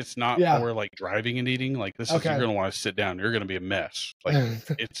 100%. It's not for like driving and eating. Like this is, you're going to want to sit down. You're going to be a mess. Like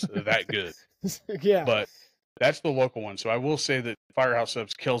it's that good. Yeah. But that's the local one. So I will say that Firehouse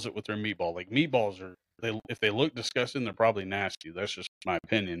Subs kills it with their meatball. Like meatballs are, if they look disgusting, they're probably nasty. That's just my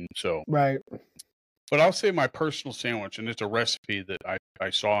opinion. So right. But I'll say my personal sandwich, and it's a recipe that I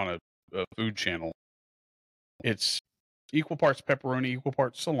saw on a food channel. It's equal parts pepperoni, equal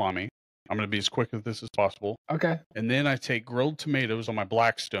parts salami. I'm going to be as quick with this as possible. Okay. And then I take grilled tomatoes on my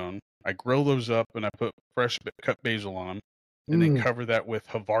Blackstone. I grill those up, and I put fresh cut basil on them, and then cover that with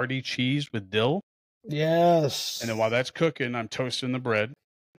Havarti cheese with dill. Yes. And then while that's cooking, I'm toasting the bread.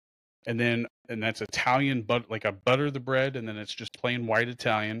 And that's Italian, but like I butter the bread, and then it's just plain white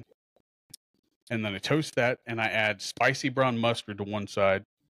Italian. And then I toast that, and I add spicy brown mustard to one side,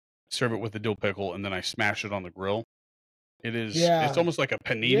 serve it with a dill pickle, and then I smash it on the grill. It's almost like a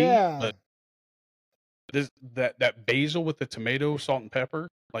panini, but that basil with the tomato, salt, and pepper,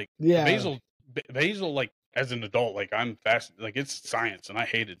 like basil, like as an adult, like I'm fast, like it's science, and I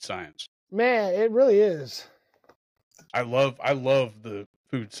hated science. Man, it really is. I love the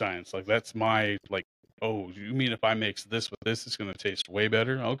food science. Like that's my oh, you mean if I mix this with this, it's going to taste way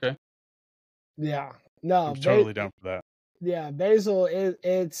better? Okay. Yeah. No, I'm totally down for that. Yeah, basil.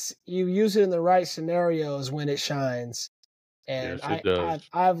 It's you use it in the right scenarios when it shines, and yes, it does.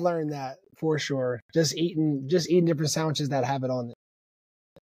 I've learned that for sure. Just eating different sandwiches that have it on it.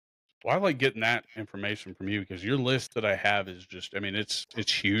 Well, I like getting that information from you because your list that I have is just, I mean, it's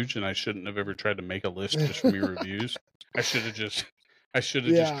huge, and I shouldn't have ever tried to make a list just from your reviews. I should have just I should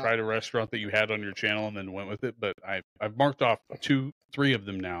have just Yeah. tried a restaurant that you had on your channel and then went with it. But I've marked off 3 of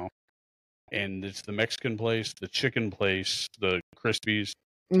them now, and it's the Mexican place, the chicken place, the Crispies,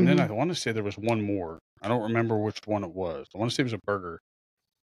 and then I want to say there was one more. I don't remember which one it was. I want to say it was a burger,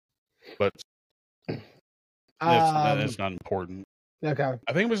 but that's not important. Okay.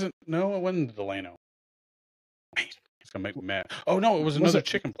 I think it wasn't Delano. It's gonna make me mad. Oh no, it was another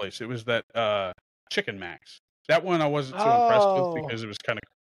chicken place. It was that Chicken Max. That one I wasn't too impressed with because it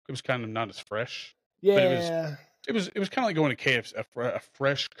was kind of not as fresh. Yeah. But it was kind of like going to KFC, a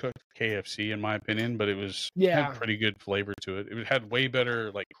fresh cooked KFC in my opinion. But it had pretty good flavor to it. It had way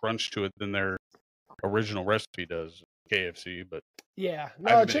better like crunch to it than their original recipe does, KFC. But yeah,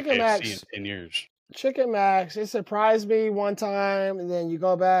 I haven't Chicken been to KFC Max in 10 years. Chicken Max, it surprised me one time, and then you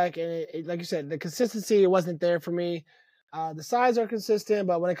go back, and it, like you said, the consistency wasn't there for me. The sides are consistent,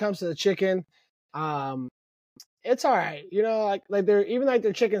 but when it comes to the chicken, it's all right. You know, like they're even like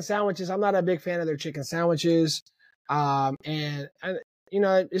their chicken sandwiches. I'm not a big fan of their chicken sandwiches, and you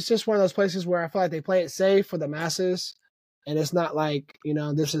know, it's just one of those places where I feel like they play it safe for the masses, and it's not like, you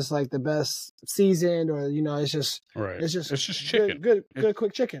know, this is like the best seasoned, or you know, it's just chicken, good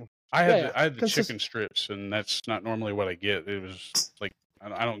quick chicken. I had the chicken strips, and that's not normally what I get. It was like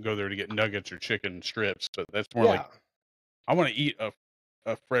I don't go there to get nuggets or chicken strips, but that's more like I want to eat a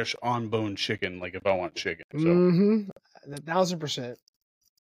fresh on bone chicken, like if I want chicken. So 1,000%.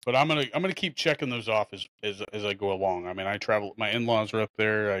 But I'm gonna keep checking those off as I go along. I mean, I travel. My in-laws are up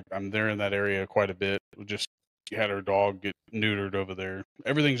there. I'm there in that area quite a bit. We just had our dog get neutered over there.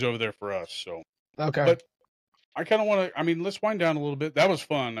 Everything's over there for us. So okay. But I kind of want to. I mean, let's wind down a little bit. That was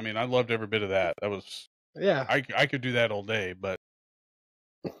fun. I mean, I loved every bit of that. That was I could do that all day. But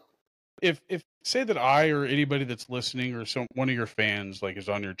if say that I or anybody that's listening or one of your fans like is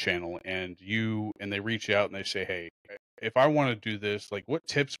on your channel and they reach out and they say, hey, if I want to do this, like what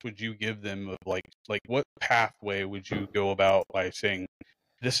tips would you give them of like what pathway would you go about by saying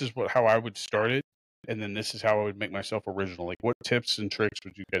this is how I would start it, and then this is how I would make myself original? Like what tips and tricks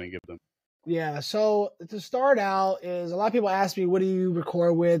would you kind of give them? Yeah, so to start out is a lot of people ask me, what do you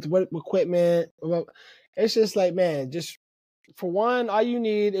record with? What equipment? Well, it's just like, man, just for one, all you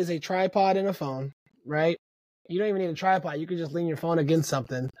need is a tripod and a phone, right? You don't even need a tripod. You can just lean your phone against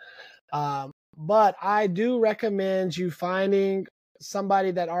something. But I do recommend you finding somebody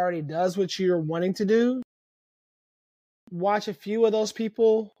that already does what you're wanting to do. Watch a few of those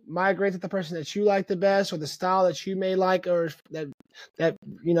people, migrate to the person that you like the best, or the style that you may like, or that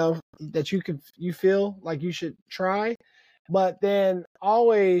you know that you feel like you should try. But then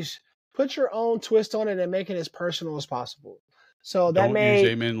always put your own twist on it and make it as personal as possible. So that don't use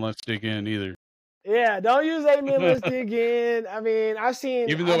Amen, let's dig in either. Yeah, don't use Amen, let's dig in. I mean, I've seen,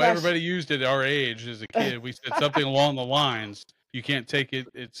 even though everybody used it at our age as a kid, we said something along the lines, you can't take it,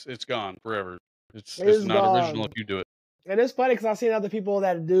 it's gone forever. It's not gone. Original if you do it. And it's funny because I've seen other people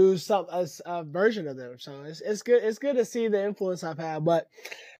that do a version of them, so it's good. It's good to see the influence I've had. But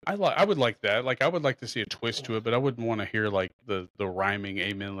I would like that. Like I would like to see a twist to it, but I wouldn't want to hear like the rhyming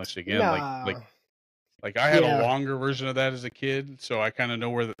Amen, let's again. Nah. Like I had a longer version of that as a kid, so I kind of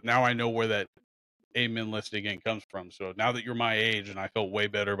know now I know where that Amen, let's again comes from. So now that you're my age, and I felt way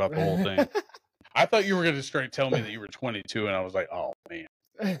better about the whole thing. I thought you were going to straight tell me that you were 22, and I was like, oh man.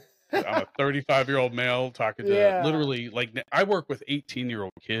 I'm a 35-year-old male talking to literally like I work with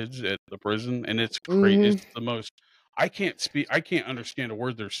 18-year-old kids at the prison, and it's crazy. It's the most. I can't understand a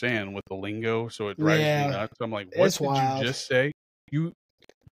word they're saying with the lingo, so it drives me nuts. I'm like, what did you just say?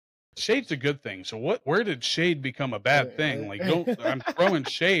 Shade's a good thing. So where did shade become a bad thing? Like I'm throwing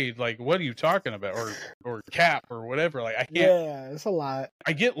shade. Like what are you talking about? Or cap or whatever. Like I can't. Yeah, it's a lot.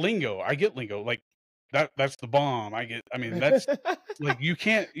 I get lingo. Like that's the bomb. I mean that's like you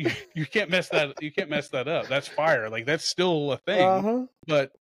can't mess that up. That's fire. Like that's still a thing.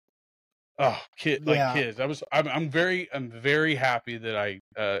 But kids. I'm very happy that I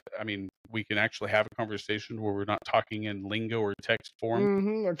mean we can actually have a conversation where we're not talking in lingo or text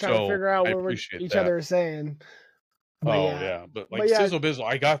form. Or trying to figure out what each other is saying. But but Sizzle Bizzle,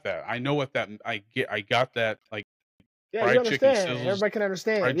 I got that. I know what that I got that like fried chicken sizzles. Everybody can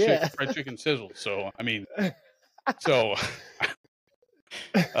understand. Fried chicken sizzle. So I mean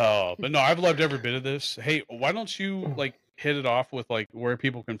but no, I've loved every bit of this. Hey, why don't you like hit it off with like where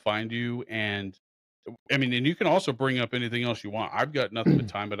people can find you, and I mean, and you can also bring up anything else you want. I've got nothing but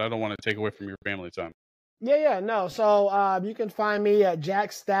time, but I don't want to take away from your family time. No. So you can find me at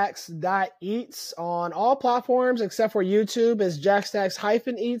jackstacks.eats on all platforms except for YouTube. It's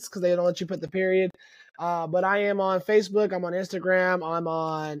jackstacks-eats because they don't let you put the period. But I am on Facebook. I'm on Instagram. I'm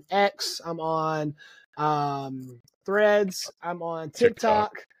on X. I'm on Threads. I'm on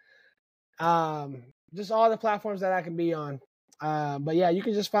TikTok. Just all the platforms that I can be on. But yeah, you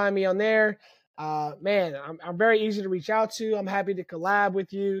can just find me on there. Man, I'm very easy to reach out to. I'm happy to collab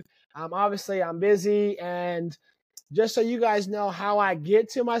with you. Obviously, I'm busy, and just so you guys know how I get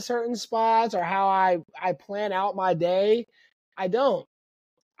to my certain spots or how I plan out my day, I don't.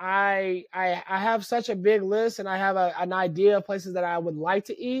 I have such a big list, and I have an idea of places that I would like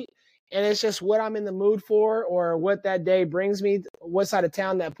to eat, and it's just what I'm in the mood for or what that day brings me, what side of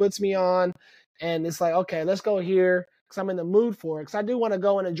town that puts me on, and it's like, okay, let's go here because I'm in the mood for it. Because I do want to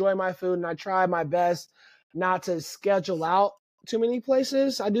go and enjoy my food, and I try my best not to schedule out too many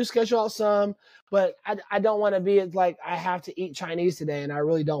places. I do schedule out some, but I don't want to be like I have to eat Chinese today, and I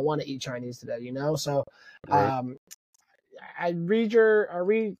really don't want to eat Chinese today, you know. So, Right. I read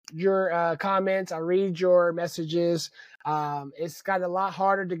your comments. I read your messages. It's got a lot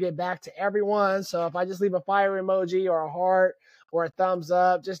harder to get back to everyone. So if I just leave a fire emoji or a heart or a thumbs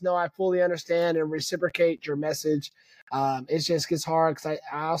up, just know I fully understand and reciprocate your message. It just gets hard because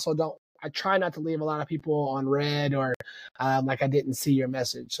I also don't. I try not to leave a lot of people on red or like I didn't see your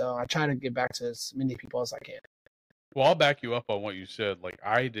message. So I try to get back to as many people as I can. Well, I'll back you up on what you said. Like,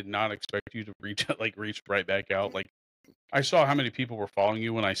 I did not expect you to reach right back out. Like, I saw how many people were following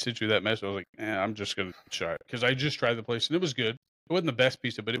you when I sent you that message. I was like, I'm just gonna try it because I just tried the place and it was good. It wasn't the best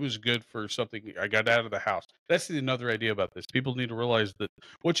pizza, but it was good for something I got out of the house. That's another idea about this. People need to realize that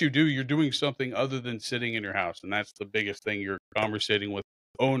what you do, you're doing something other than sitting in your house, and that's the biggest thing. You're conversating with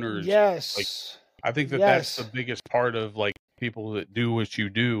owners. Like, Yes. I think that's the Yes. biggest part of like people that do what you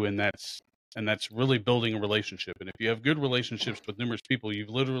do, and that's really building a relationship. And if you have good relationships with numerous people, you've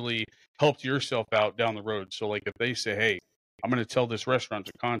literally helped yourself out down the road. So like if they say, hey, I'm going to tell this restaurant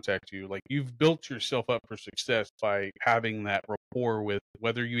to contact you, like you've built yourself up for success by having that rapport with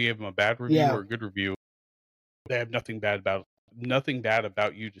whether you give them a bad review Yeah. or a good review. They have nothing bad about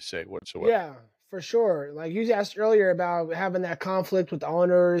you to say whatsoever. Yeah, for sure. Like you asked earlier about having that conflict with the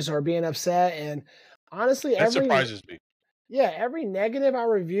owners or being upset, and honestly, That surprises me. every negative I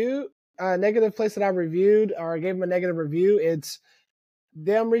reviewed, negative place that I reviewed or gave them a negative review, it's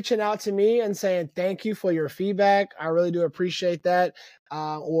them reaching out to me and saying thank you for your feedback. I really do appreciate that.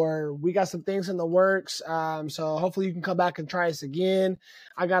 Or we got some things in the works, so hopefully you can come back and try us again.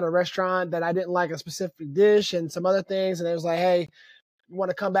 I got a restaurant that I didn't like a specific dish and some other things, and it was like, hey, you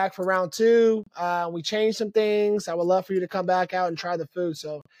want to come back for round two? We changed some things. I would love for you to come back out and try the food.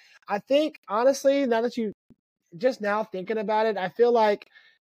 So I think honestly, now that you just now thinking about it, I feel like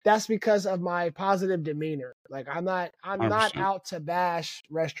that's because of my positive demeanor. Like I'm not 100%. out to bash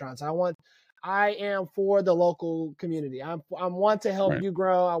restaurants. I am for the local community. I want to help Right. you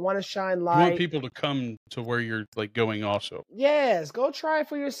grow. I want to shine light. You want people to come to where you're like going also. Yes, go try it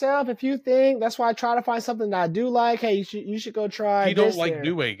for yourself if you think. That's why I try to find something that I do like. Hey, you should go try. You don't like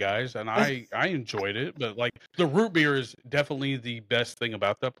Douay, guys, and I enjoyed it, but like the root beer is definitely the best thing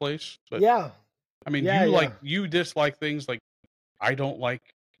about that place. But yeah, I mean, you dislike things like I don't like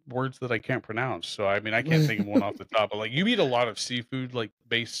words that I can't pronounce. So I mean, I can't think of one off the top. But like, you eat a lot of seafood like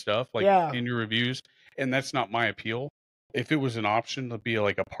based stuff like in your reviews, and that's not my appeal. If it was an option to be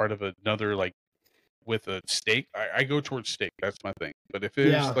like a part of another like with a steak, I go towards steak. That's my thing. But if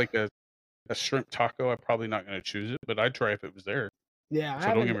it was like a shrimp taco, I'm probably not going to choose it. But I'd try if it was there. Yeah,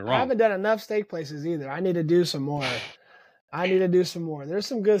 So don't get me wrong. I haven't done enough steak places either. I need to do some more. There's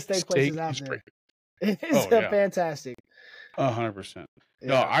some good steak places out there. It's fantastic. 100%.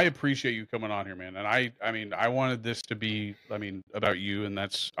 No, I appreciate you coming on here, man. And I mean, I wanted this to be, about you, and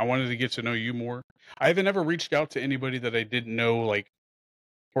I wanted to get to know you more. I haven't ever reached out to anybody that I didn't know, like,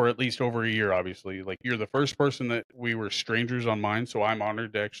 for at least over a year, obviously. Like, you're the first person that we were strangers on mine, so I'm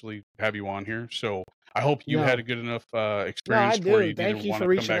honored to actually have you on here. So I hope you had a good enough experience where you Thank you want for to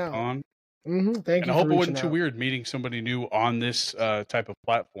reaching come back out. on. Thank you. I hope it wasn't too weird meeting somebody new on this type of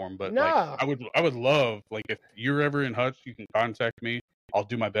platform. But like, I would love, like, if you're ever in Hutch, you can contact me. I'll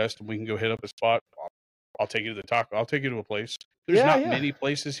do my best, and we can go hit up a spot. I'll take you to the taco. I'll take you to a place. There's not many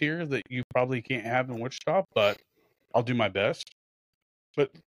places here that you probably can't have in Wichita, but I'll do my best.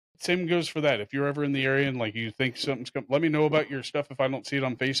 But same goes for that. If you're ever in the area and like you think something's coming, let me know about your stuff if I don't see it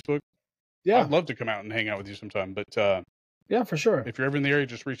on Facebook. Yeah, I'd love to come out and hang out with you sometime. But yeah, for sure. If you're ever in the area,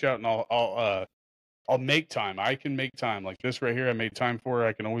 just reach out and I'll make time. I can make time. Like this right here, I made time for.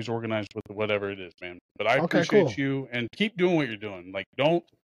 I can always organize with whatever it is, man. But I appreciate you and keep doing what you're doing. Like don't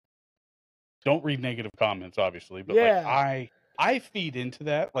read negative comments, obviously. But like I feed into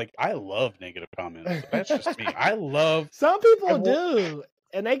that. Like I love negative comments. So that's just me. I love. Some people do,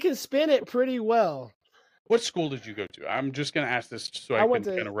 and they can spin it pretty well. What school did you go to? I'm just gonna ask this so I went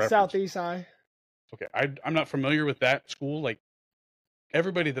can to kind of reference. Southeast High. Okay, I'm not familiar with that school. Like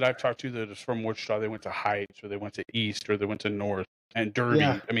everybody that I've talked to that is from Wichita, they went to Heights or they went to East or they went to North and Yeah.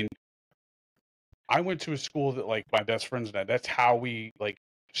 Derby. I mean, I went to a school that like my best friends and I, that's how we like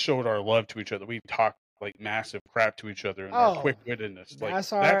showed our love to each other. We talked like massive crap to each other and our Oh, quick wittedness. Like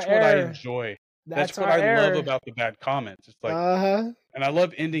that's our that's what I error. enjoy. That's That's what our I love error. about the bad comments. It's like, Uh and I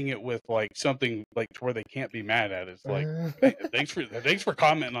love ending it with like something like to where they can't be mad at. It's like, huh. "Hey, thanks for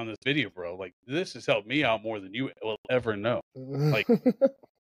commenting on this video, bro. Like this has helped me out more than you will ever know. Like,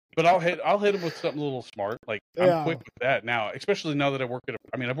 but I'll hit them with something a little smart. Like I'm Yeah. quick with that now, especially now that I work at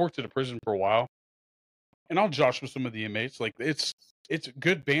I mean I've worked at a prison for a while, and I'll josh with some of the inmates. Like it's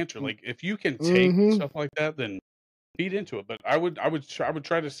good banter. Like if you can take Mm-hmm. stuff like that, then feed into it. But I would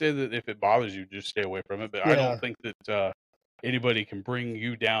try to say that if it bothers you, just stay away from it. But I don't Yeah. think that anybody can bring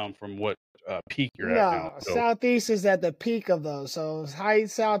you down from what peak you're at now. No, So Southeast is at the peak of those. So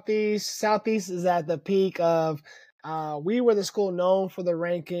Heights, Southeast, Southeast is at the peak of. We were the school known for the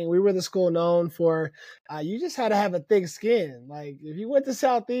ranking. We were the school known for. You just had to have a thick skin. Like if you went to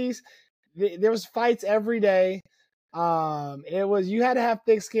Southeast, there was fights every day. It was you had to have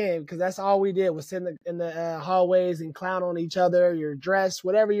thick skin because that's all we did was sit in the hallways and clown on each other. Your dress,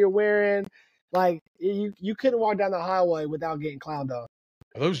 whatever you're wearing, like you couldn't walk down the hallway without getting clowned on.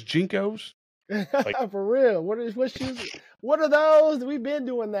 are those Jinkos? Like For real. What shoes? What are those? We've been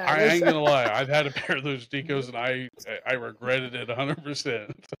doing that. I ain't gonna lie, I've had a pair of those Jinkos and I regretted it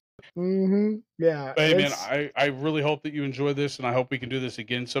 100%. Mm-hmm. Yeah, Hey man, it's I really hope that you enjoy this, and I hope we can do this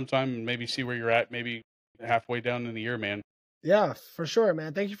again sometime and maybe see where you're at, maybe halfway down in the year, man. yeah, for sure,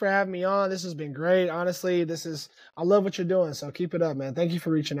 man. Thank you for having me on. This has been great. Honestly, I love what you're doing. So keep it up, man. Thank you for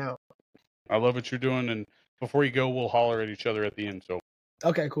reaching out. I love what you're doing, and before you go, we'll holler at each other at the end. So.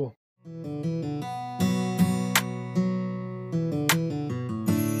 Okay, cool.